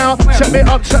that sound. Set me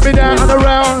up, set me down and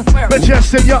around.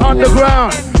 Majestic, you're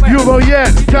underground. Euro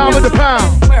yen, down with the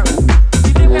pound.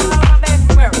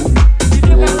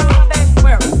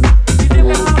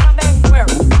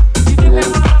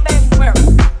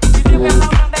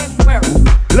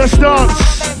 Let's dance.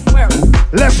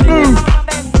 Let's move.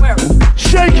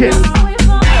 Shake it.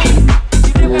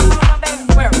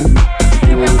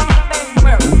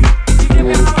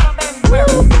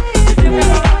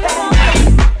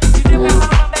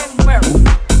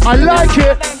 I like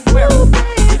it.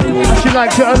 She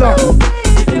likes it a lot.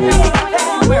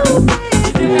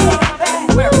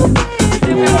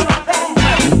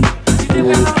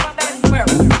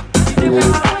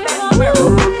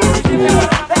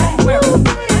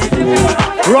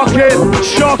 Rocking,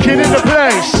 shocking in the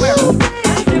place.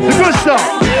 The good stuff.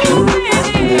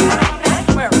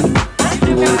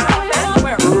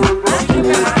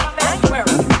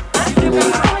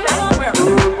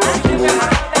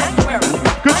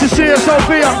 Good to see you,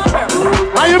 Sophia.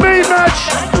 How you mean, Match?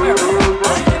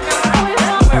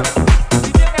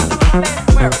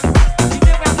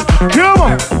 Come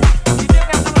on.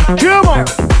 Come on.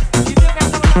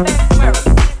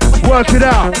 Work it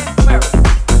out.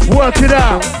 Work it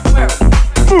out.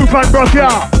 Move and rock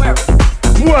out.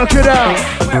 Work it out.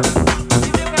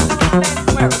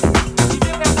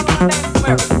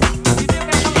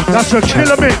 That's a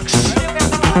killer mix.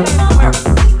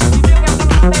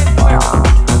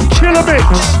 Killer mix.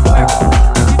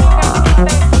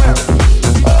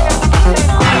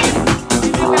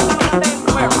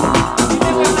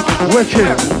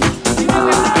 Wicked.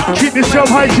 Keep yourself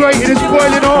hydrated, it's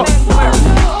boiling hot.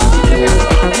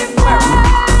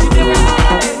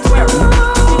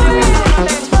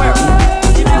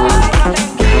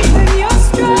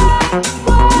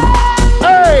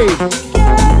 Hey!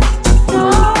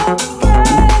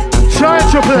 Time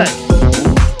to play.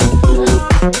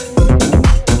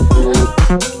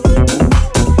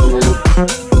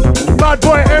 Bad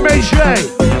boy MHJ.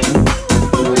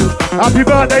 Happy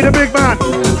birthday, the big man.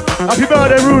 Happy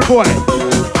birthday, rude boy.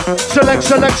 Select,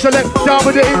 select, select. Down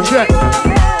with the inject.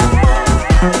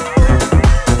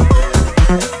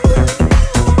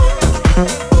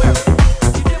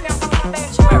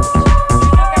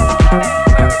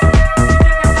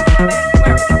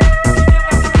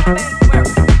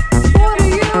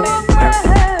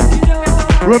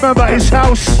 Remember, it's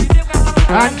house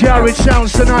and garage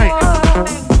sounds tonight.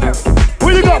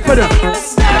 What you got for them?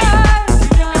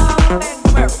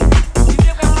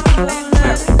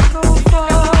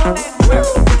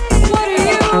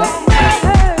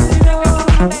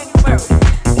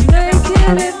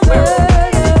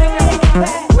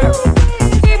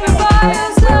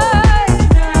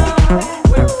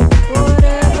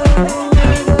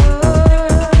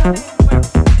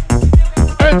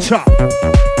 Enter.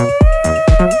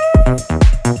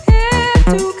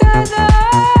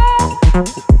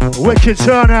 Wicked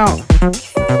turnout.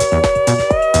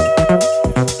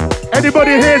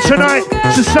 Anybody here tonight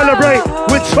to celebrate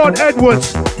with Todd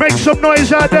Edwards? Make some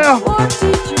noise out there.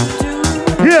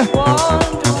 Yeah.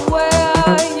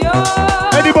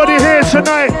 Anybody here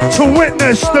tonight to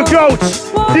witness the GOAT,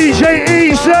 DJ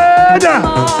EZ?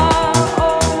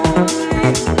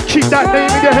 Keep that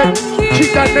name in the head.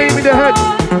 Keep that name in the head.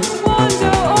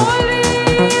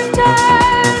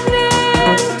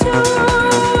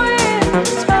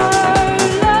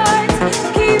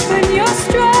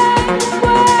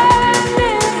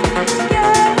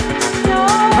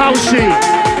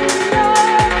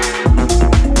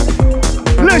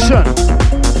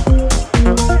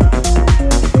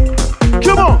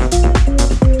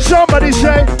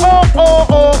 say, oh, oh,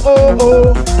 oh, oh,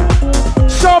 oh.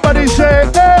 Somebody say,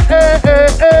 eh, eh, eh,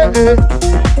 eh, eh.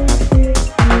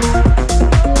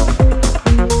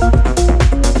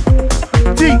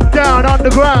 Deep down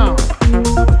underground.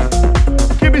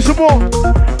 Give me some more.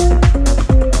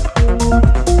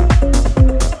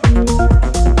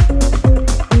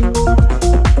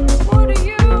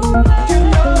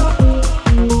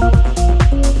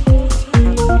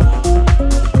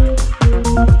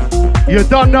 You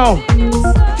don't know.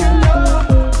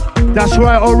 That's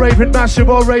right, all raving massive,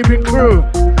 all raving crew.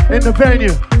 In the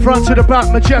venue, front to the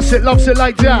back, Majestic loves it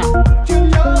like that.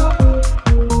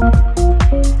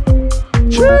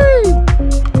 Chee!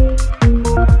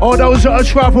 All those that have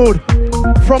travelled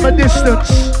from a distance,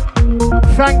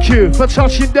 thank you for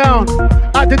touching down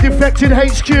at the Defected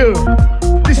HQ.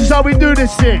 This is how we do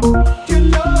this thing.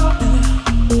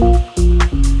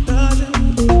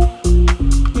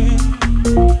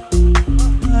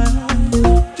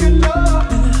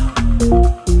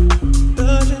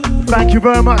 Thank you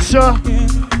very much, sir.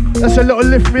 That's a little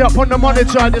lift me up on the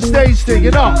monitor, the stage thing,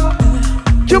 you know.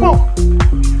 Come on.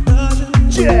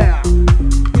 Yeah.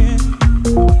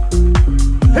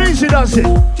 Easy does it.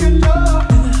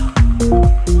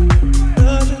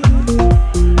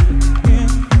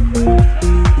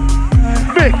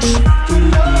 Mix.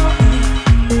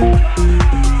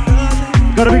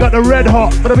 Gotta be got the red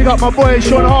hot. Gotta be got my boy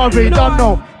Sean Harvey. Don't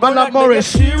know. Man like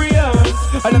Morris. Boy,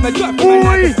 don't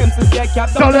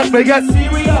let me get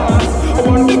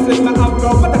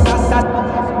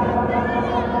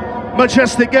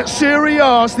Majestic, get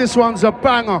serious. This one's a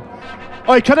banger.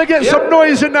 Oi, can I get some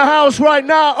noise in the house right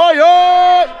now? Oi,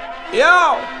 oi!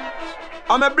 Yo,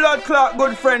 I'm a blood clot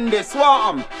good friend this.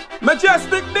 What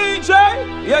Majestic DJ?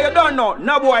 Yeah, you don't know.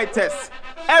 No boy test.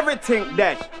 Everything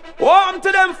dead. What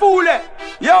to them fool it?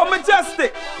 Yo,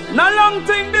 Majestic. No long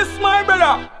thing this, my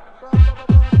brother.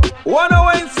 One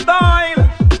away style.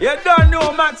 You don't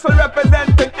know Maxwell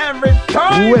representing every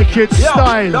time. Wicked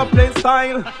style. Dublin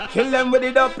style. Kill them with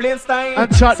the Dublin style.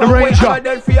 And chat the Ranger.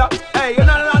 Hey, you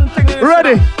know long thing is.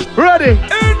 Ready, ready.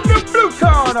 In the blue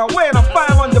corner, weighing a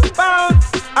 500 pounds.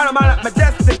 And I'm at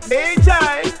Majestic DJ.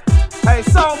 Hey,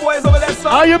 some boys over there.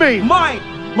 How you mean? Mine.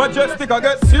 Majestic, I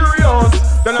get serious.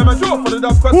 Then I'm a joke for the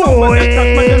dub. Cause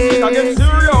Majestic, I get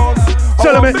serious.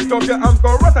 Tell me. Pick up your arms,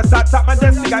 go rat-a-tat-tat,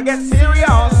 Majestic, I get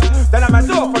serious. Then I'm a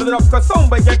door for the up, cause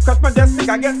somebody get cause Majestic,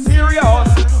 I get serious.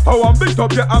 Oh, I'm big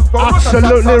up your arms, go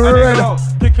absolutely ready.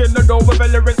 Kicking the door with a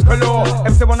lyrics galore.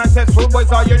 MC wanna test food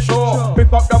boys, are you sure? Pick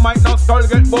up the mic, now skull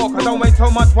get broke. I don't wait too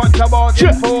much, want your ball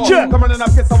get for. Come on in a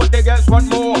piss, what they girls want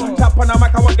more. Tap on the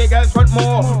mic, what they girls want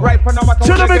more. Right on the mic,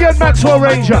 what they girls want more.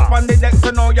 Ranger. On the deck, so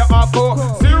know you're hardcore.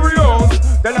 Serious.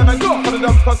 Then I'm a door for the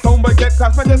up, cause somebody get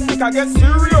cause Majestic, I get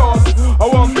serious. I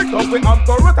want pick up with I'm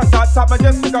go rat-a-tat-tat,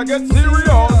 Majestic, I get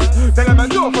serious. Then I'm a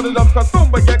door for the love, cause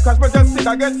somebody get cause Majestic,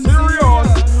 I get serious.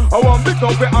 I want pick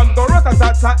up with I'm go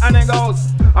rat-a-tat-tat, and it goes.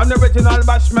 I'm the original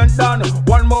bashment done.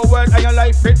 One more word and your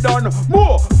life it done.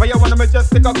 More for you want a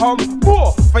Majestic I come.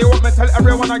 More for you want me tell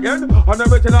everyone again. I'm the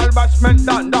original bashment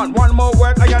done. One more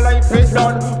word and your life it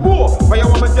done. More for you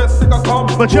want Majestic I come.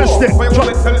 Majestic. More for you want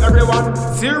me tell everyone.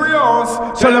 Serious.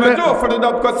 Tell me do for the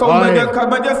dub cause somebody get cause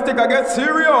Majestic I get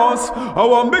serious. I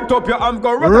want big up your arm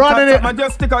go rat-a-tat-tat,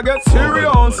 Majestic I get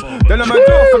serious. Then I'm a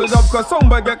do for the dub cause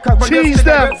somebody get cause Majestic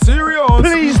I get serious.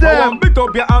 Please them. I want big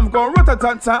up your arm go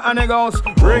rat-a-tat-tat, and it goes.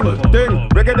 Ring, ding,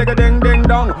 reggae, digga, ding, ding,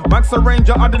 dong. Max the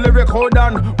Ranger at the lyric hold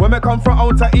on. When me come from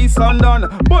outer East London,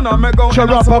 Buna me go in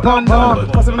a South London.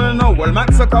 Cause I don't know where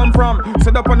Max I come from.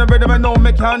 Sit up on the rhythm and know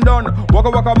me can done.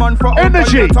 Waka man for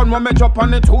energy. When me drop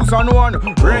on it 2-on-1.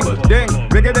 Ring, ding,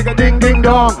 reggae, digga, ding, ding,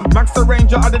 dong. Max the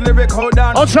Ranger at the lyric hold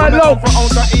on. Outside low. From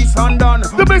outer East London.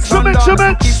 The mix.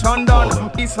 East London,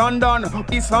 East London,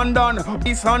 East London,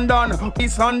 East London, East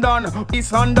London,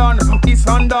 East London, East London,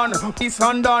 East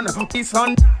London, East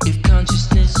London. If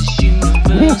consciousness is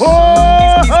universal,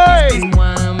 why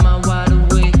am I wide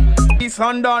awake? East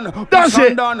London, that's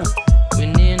East London.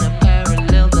 When in a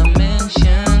parallel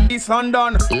dimension, East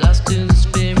London, lost to the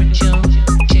spiritual,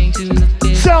 chained to the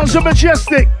physical. Sounds of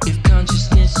Majestic. If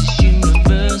consciousness is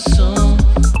universal,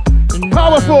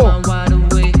 powerful. Why am I wide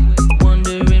awake?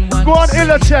 Wondering why. Go on,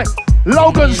 Illatech,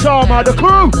 Logan Sama, the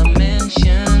crew.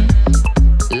 Dimension,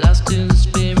 lost to the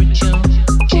spiritual,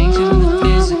 chained to the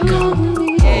physical.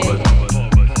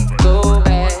 Go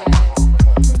back,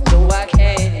 no I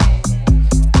can't.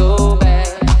 Go back,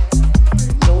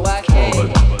 no I can't.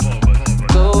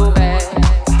 Go back,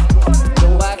 no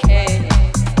I can't.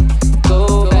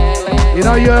 Go back. You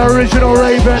know your original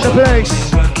raver in the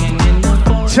place.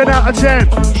 10 out of 10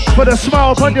 for the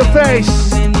smile upon your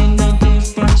face.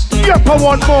 Yep, I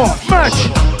want more. Match.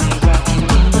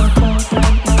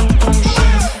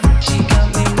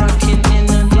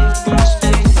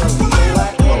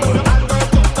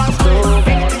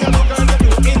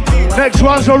 Next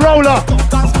one's a roller.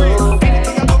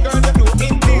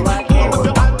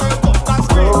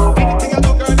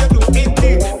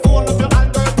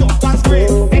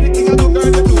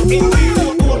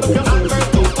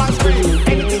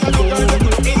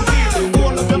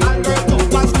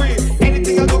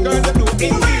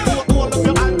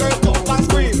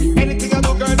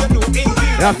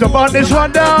 You have to burn this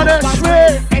one down and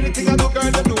straight.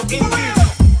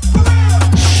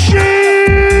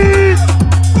 Shit!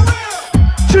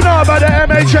 You know about the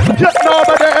MHF? You know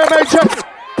about the MHF?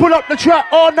 Pull up the track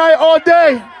all night, all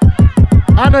day.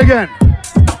 And again.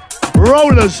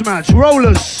 Rollers, man.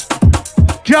 Rollers.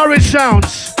 Garage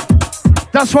sounds.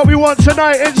 That's what we want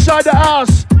tonight inside the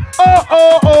house. Oh,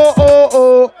 oh, oh, oh,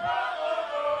 oh.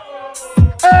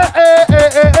 Eh, eh, eh,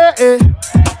 eh, eh, eh.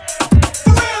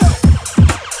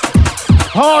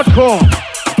 Hardcore.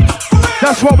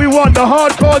 That's what we want, the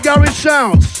hardcore garage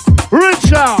sounds.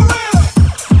 Rich out.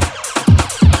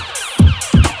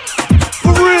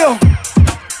 For real.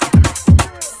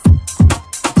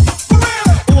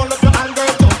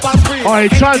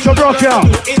 Alright, time to rock out.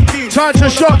 Time to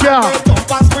shock out.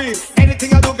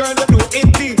 Anything I do, girl, you do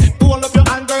it deep. Pull up your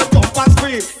hand, girl, jump and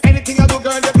scream. Anything I do,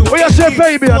 girl, you do it. What you say,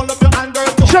 baby?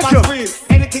 Check it.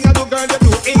 Anything I do, girl, you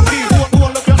do it deep.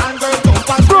 Pull up your hand, girl, jump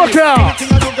and scream. Rock out.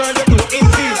 Anything I do, girl, you do it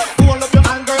deep. Pull up your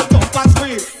hand, girl, jump and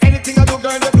scream. Anything I do,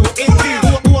 girl, you do it deep.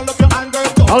 Pull up your hand, girl,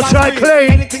 jump and scream. Outside clean.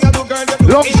 Anything I do, girl, you do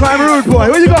long time rude boy.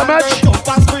 What you got, Match?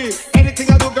 Anything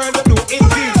I do, girl, you do it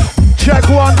deep. Check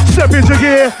one, step into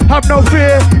gear, have no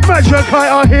fear. Magic and Kite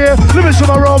are here, living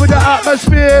some roll with the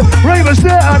atmosphere. Ravers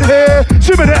there and here,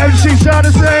 some of the MC sound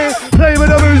the same. Play with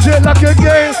the music like a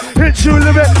game. Hit you,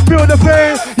 live it, feel the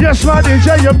pain. Yes, my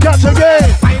DJ, you've got to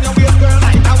game.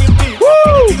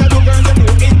 Woo!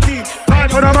 Time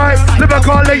for the mic,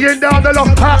 lyrical laying down the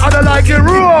lock. I don't like it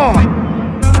raw.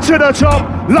 To the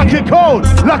top, like it cold,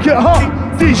 like it hot.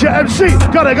 DJ MC,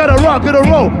 gotta rock, gotta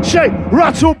roll, shake,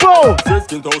 rattle, bowl.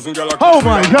 15,000 galaxies. Oh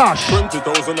my gosh.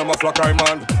 20,000 I'm a flock I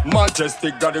man.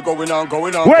 Majestic got it going on.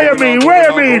 Wait a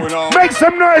minute. Make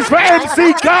some noise for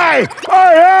MC Guy.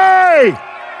 Hey, hey.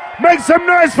 Make some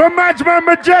noise for Madman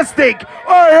Majestic.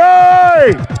 Hey,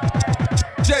 hey.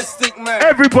 Majestic, man.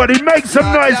 Everybody make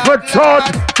some noise for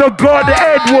Todd the God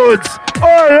Edwards.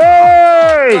 Hey,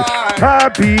 hey.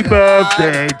 Happy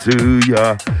birthday to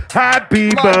ya.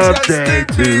 Happy birthday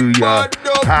to ya.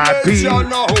 Happy.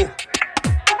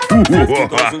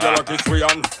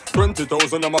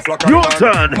 20,000 I'm a flock your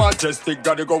turn. Majestic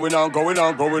got it going on. Some of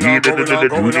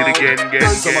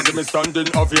them is standing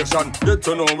ovation. Get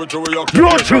to know which way you're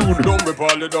your tune. Don't be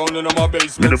parley down in my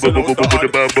basement.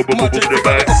 Majestic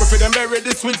them berry,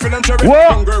 this sweet for them cherry.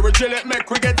 Young girl we chill it, make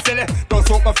we get silly. Don't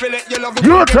smoke my fillet, you love it.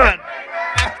 Your turn.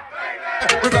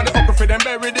 We got the upper for them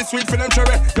berry, this sweet for them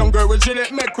cherry. Young girl we chill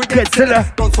it, make we get silly.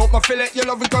 Don't smoke my fillet, you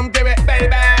love it, come give it, baby,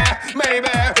 baby.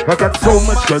 I got so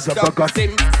much cause I forgot.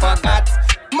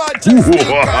 Majestic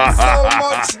got so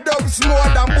much dubs more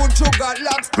than Butcher got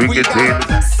locks. We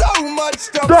got so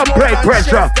much dubs don't more break than pressure.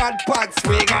 Chef got pots.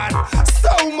 We got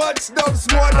so much dubs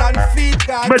more than feet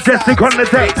got Majestic socks. on the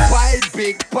deck.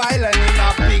 Big pile and in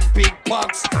a big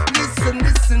box. Listen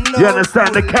you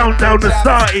understand the countdown is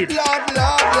started.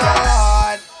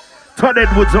 Lord. Todd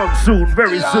Edwards on soon,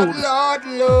 very soon.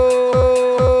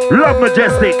 Love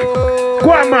Majestic.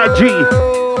 Go on, my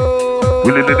G.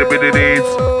 With a little bit of this,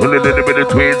 a little bit of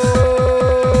twins.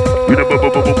 With a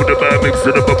bubble mix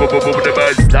to the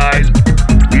style.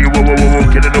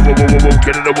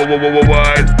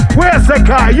 Where's the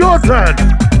guy? Your turn.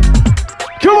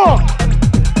 Come on.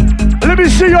 Let me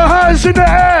see your hands in the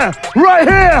air. Right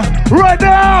here, right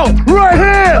now, right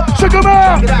here. So come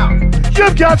on.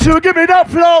 You've got to give me that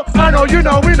flow. I know, you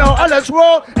know, we know. And let's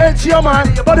roll into your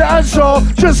mind, body and soul.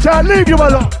 Just can't leave you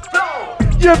alone.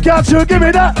 You've got to give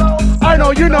me that. I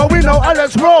know, you know, we know, and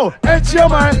let's roll. Into your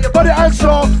mind, body and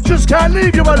soul. Just can't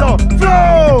leave you alone.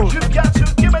 Flow. You've got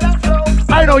to give me that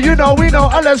flow. I know, you know, we know,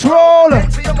 and let's roll.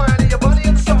 Into your mind, your body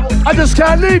and soul. I just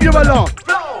can't leave you alone.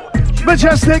 Flow.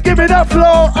 Majestic, give me that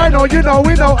flow. I know, you know,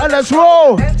 we know, and let's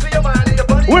roll. Into your mind, your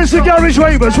body. Where's the garage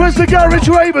ravers? Where's the garage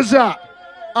ravers at?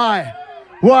 Aye.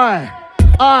 Why?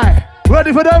 Aye.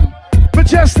 Ready for them?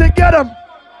 Majestic, get them.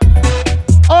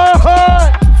 Oh,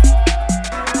 hi.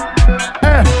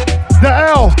 F, the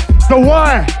L, the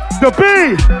Y, the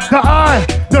B, the I,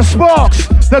 the sparks,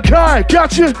 the Chi,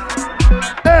 got you?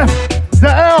 F,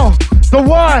 the L, the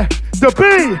Y, the B,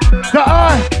 the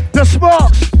I, the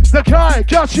sparks, the Chi,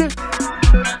 got you?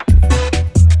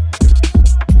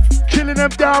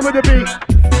 them down with the beat.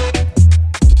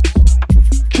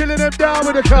 Killing them down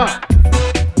with the cut.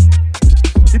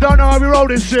 You don't know how we roll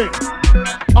this shit.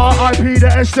 R.I.P.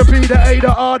 the S to P, the A,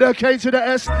 the R, the K to the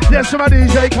S. Yes, my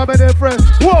DJ coming in fresh.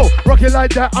 Whoa, rock it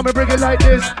like that, I'ma bring it like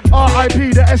this.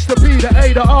 R.I.P. the S to P, the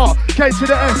A, the R, K to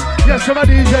the S. Yes, my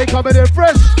DJ coming in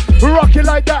fresh. Rock it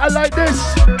like that and like this.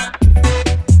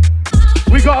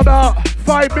 We got about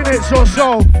 5 minutes or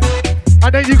so.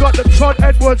 And then you got the Todd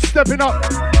Edwards stepping up.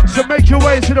 So make your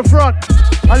way to the front.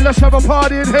 And let's have a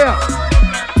party in here.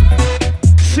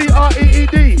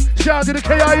 C-R-E-E-D, shout to the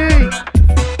K-I-E.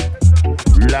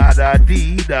 La da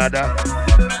dee da da.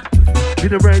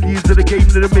 Been around years of the game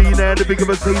to the millionaire, the big of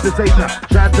a Satan.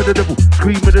 Shout to the devil,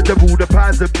 scream at the devil, the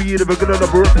pies and beer, never gonna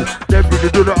never ripple. Never to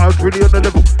do the odds really on the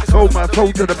level. Sold my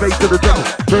soul to the base of the devil.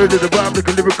 Turn to the rhyme like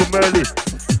a lyrical Merlin.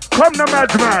 Come the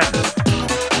madman.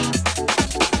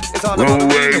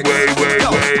 Wait.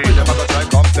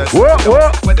 What?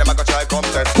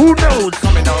 Who knows?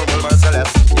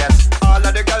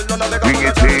 Bring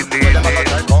it in.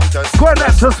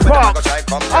 Connect to Sparks,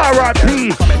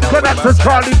 R.I.P. Connect to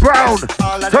Charlie Brown,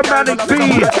 to Manic B.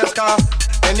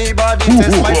 Anybody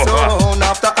test my soul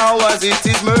after hours, it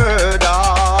is murder.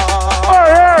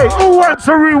 Hey, who wants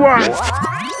a rewind?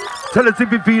 Tell us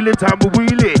if you feel it, time we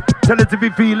wheel it. Tell us if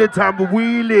you feel it, time we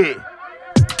wheel it.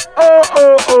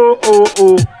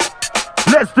 Oh.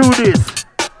 Let's do this.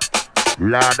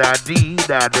 La da dee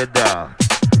da da da.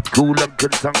 Cool and can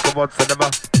talk about cinema.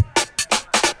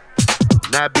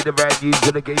 Now be the right use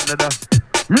of the game now.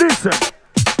 Listen.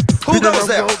 Who goes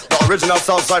there? The original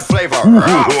Southside flavor.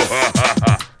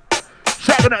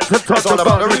 Shouting out to Todd. It's all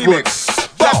about the remix.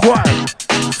 That one.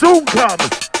 Soon come.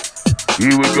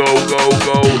 Here we go.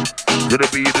 To the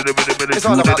beat, to the minute, it's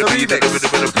all about the remix.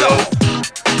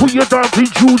 Put your dancing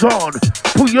shoes on.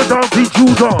 Put your dancing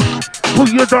shoes on. Put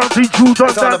your dancing shoes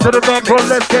on. Down to the dance floor,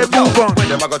 let's get move on. With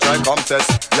them I go try contest.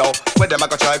 Yo, with them I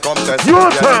go try contest. Your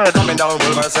turn. Coming down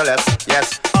with Merciless.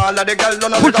 Yes. All of the girls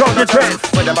don't know. Put on your chest.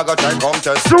 With them I go try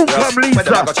contest. Soon come Lisa. With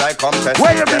them I go try contest.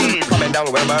 What you mean? Coming down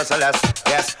with Merciless.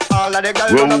 Yes. All of the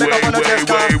girls don't know.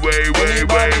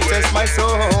 Anybody test my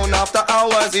soul after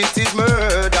hours, it is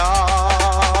murder.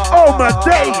 Oh my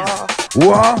days.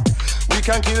 What? We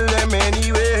can kill them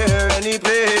anywhere, any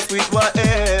place, with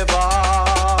whatever.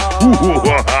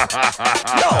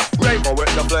 Yo, raver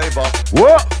with the flavor.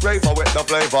 What? Raver with the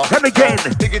flavor. Come again.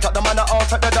 Dig it up the man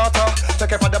out at the daughter.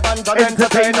 Take it for the band and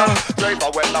entertainer.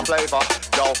 Raver with the flavor.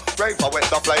 Yo, raver with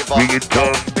the flavor. Bring it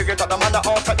down. Dig it up the man out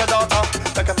at the daughter.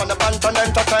 Take it for the band and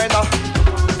entertainer.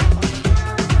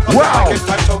 Wow. It's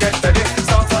time to get ready.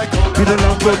 Sounds like cool. Been a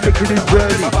long road making it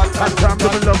ready. And time to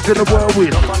be loved in the world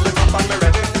with.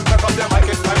 The mic,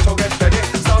 it's time to get ready.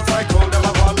 Sounds like cool, them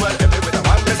have gone well. Every with a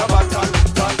man, there's a bad ton,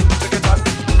 take it on.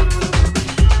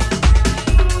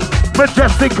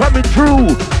 Majestic coming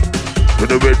through. To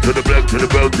the red, to the black, to the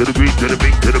brown, to the green, to the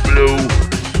pink, to the blue.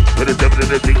 To the 7, to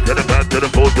the 6, to the 5, to the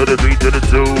 4, to the 3, to the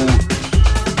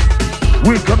 2.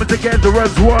 We're coming together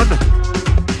as one.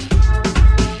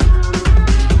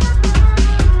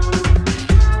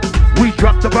 We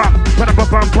drop the bomb,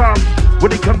 pa-da-ba-bam-bam.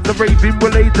 When it comes to raving,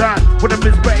 we'll lay down. When I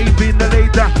misbehaving, I lay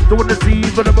down. Don't wanna see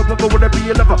even a mother, wanna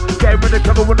be a lover. Get rid of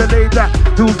cover when I lay down.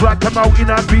 Feels like I'm out in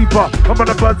a beaver. I'm on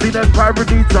a buzzing as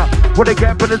Pyronita. When I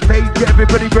get on the stage,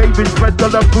 everybody raving. Spread the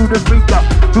love through the speaker.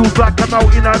 Feels like I'm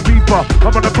out in a beaver.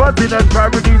 I'm on a buzzing as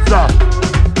Pyronita.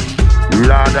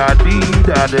 La da dee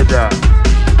da da da.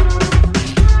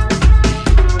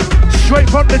 Straight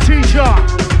from the t-shirt.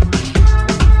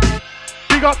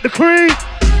 Big up the creed.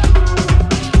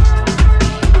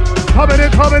 Coming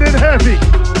in heavy.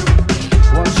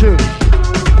 1, 2.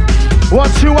 1,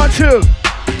 2, 1, 2.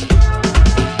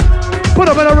 Put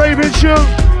them in a raving shoe.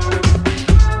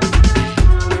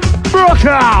 Rock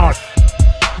out.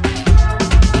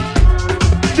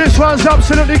 This one's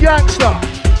absolutely gangster.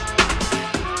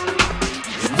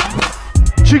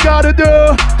 What you gotta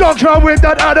do? Don't come with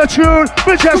that attitude.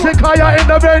 Majestic higher in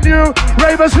the venue.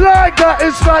 Ravers like that.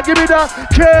 It's fat. Give me that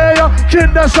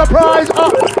kinder surprise.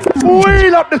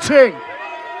 Wheel up the ting.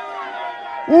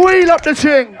 Wheel up the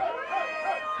ting.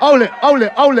 Hold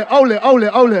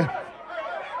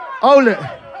it.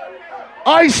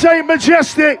 I say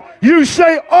Majestic. You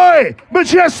say oi.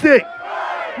 Majestic.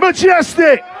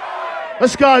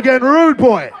 Let's go again. Rude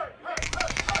boy.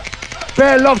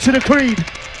 Bear love to the creed.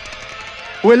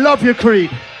 We love you, Creed.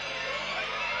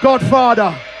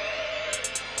 Godfather.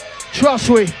 Trust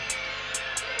we.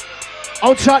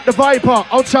 Outside the Viper.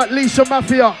 Outside Lisa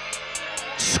Mafia.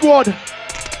 Squad.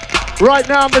 Right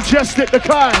now, Majestic the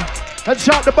Kai.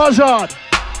 Outside the Buzzard.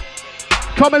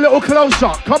 Come a little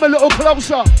closer.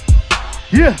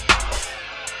 Yeah.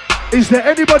 Is there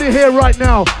anybody here right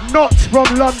now not from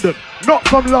London? Not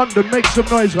from London, make some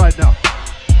noise right now.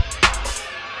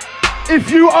 If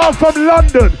you are from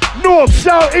London, north,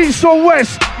 south, east or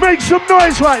west, make some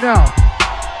noise right now.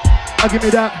 Give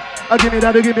me that, give me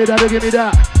that, give me that, give me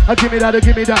that, give me that,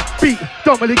 give me that. Beat,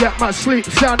 don't really get much sleep,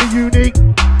 sounding unique.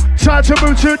 Time to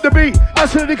move to the beat,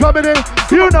 absolutely coming in.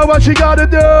 You know what you gotta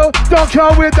do. Don't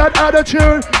come with that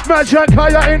attitude. Magic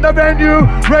higher in the venue.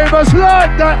 Ravers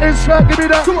like that. It's like, give me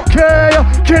that K.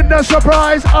 Kinder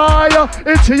surprise, I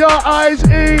into your eyes.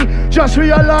 E. Just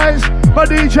realize my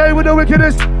DJ with the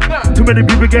wickedest. Too many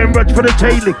people getting rushed for the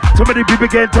tailing. Too many people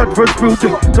getting touched for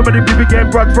spooting. Too many people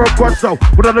getting rushed for a guasso.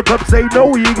 When other clubs say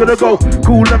no, you ain't gonna go.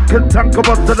 Cool and content, come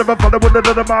on, son of a father with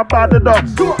another man by the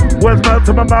dogs. Words melt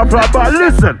to my mouth, but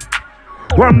listen.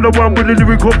 I'm the one with the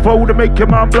lyrical flow to make your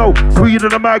mind blow. Queen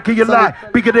of the mic and you lie.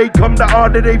 Bigger they come, the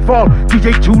harder they fall.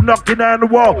 DJ 2 knocking down the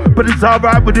wall. But it's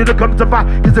alright when it comes to fight.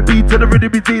 It's a beat to the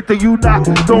rhythm, it's to you not.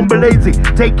 Don't be lazy,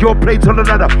 take your place on the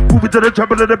ladder. Move it to the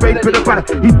trouble of the bass with the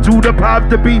batter. Into the path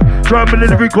the beat. Drum and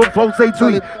lyrical flow, say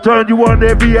sweet. Turn you on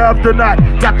every after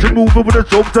night. Got you moving with a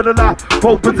soap to the light.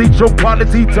 Full position,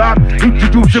 quality time.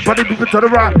 Introduce your body people to the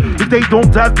right. If they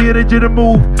don't have the energy to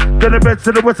move, then the best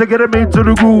of the west, I get them into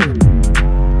the groove.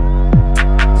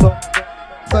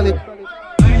 Solid.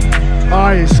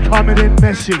 Eyes coming in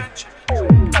messy.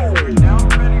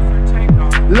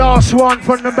 Last one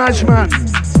from the Madge man.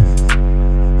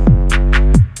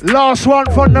 Last one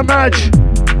from the Madge.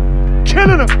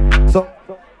 Killing them. So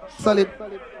solid.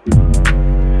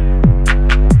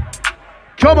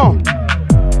 Come on.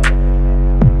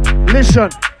 Listen.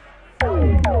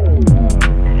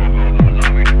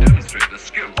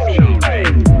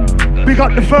 We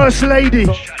got the first lady.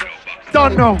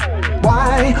 Don't know.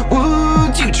 Why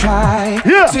would you try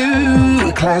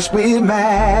to clash with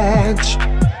Madge?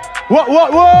 What?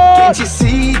 Can't you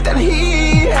see that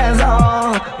he has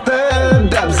all the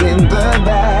dubs in the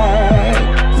bag?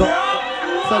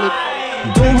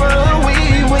 Don't run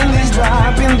away when he's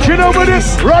dropping the Get over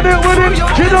this, run it with it,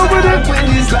 get over it. When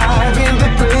he's live in the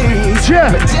place,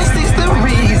 Majestic's the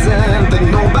reason that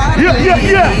nobody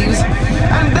leaves.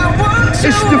 And I want you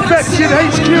it's Defected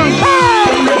HQ.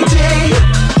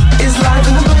 is live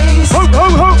in the place. Ho,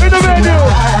 in the venue.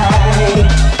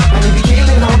 And if you're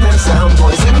killing all them sound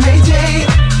boys, MJ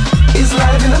is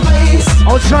live in the place.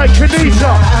 Outside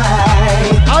Kenita.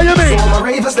 How you mean? So my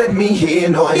ravers let me hear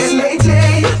noise.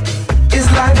 MJ is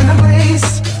live in the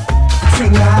place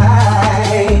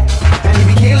tonight. And if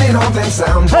you're killing all them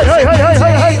sound boys,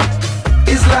 hey.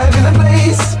 Is live in the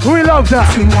place. We love that.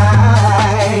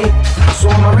 Tonight. So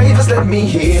my ravers let me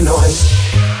hear noise.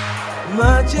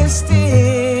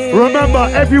 Majestic. Remember,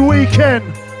 every weekend,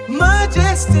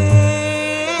 Majestic.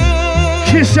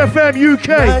 Kiss FM UK,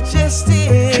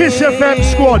 Majestic. Kiss FM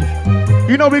squad.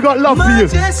 You know we got love for you.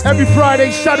 Every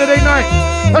Friday, Saturday night.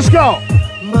 Let's go.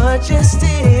 Majestic.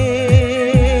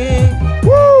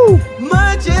 Woo!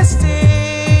 Majestic.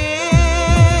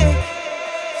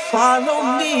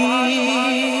 Follow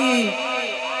me.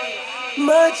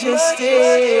 Majestic.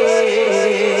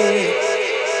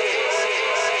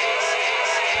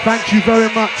 Thank you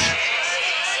very much.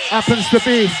 Happens to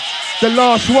be the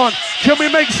last one. Can we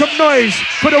make some noise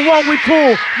for the one we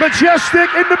call Majestic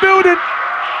in the building?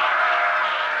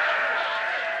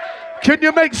 Can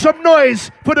you make some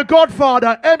noise for the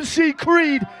Godfather, MC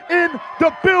Creed, in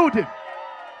the building?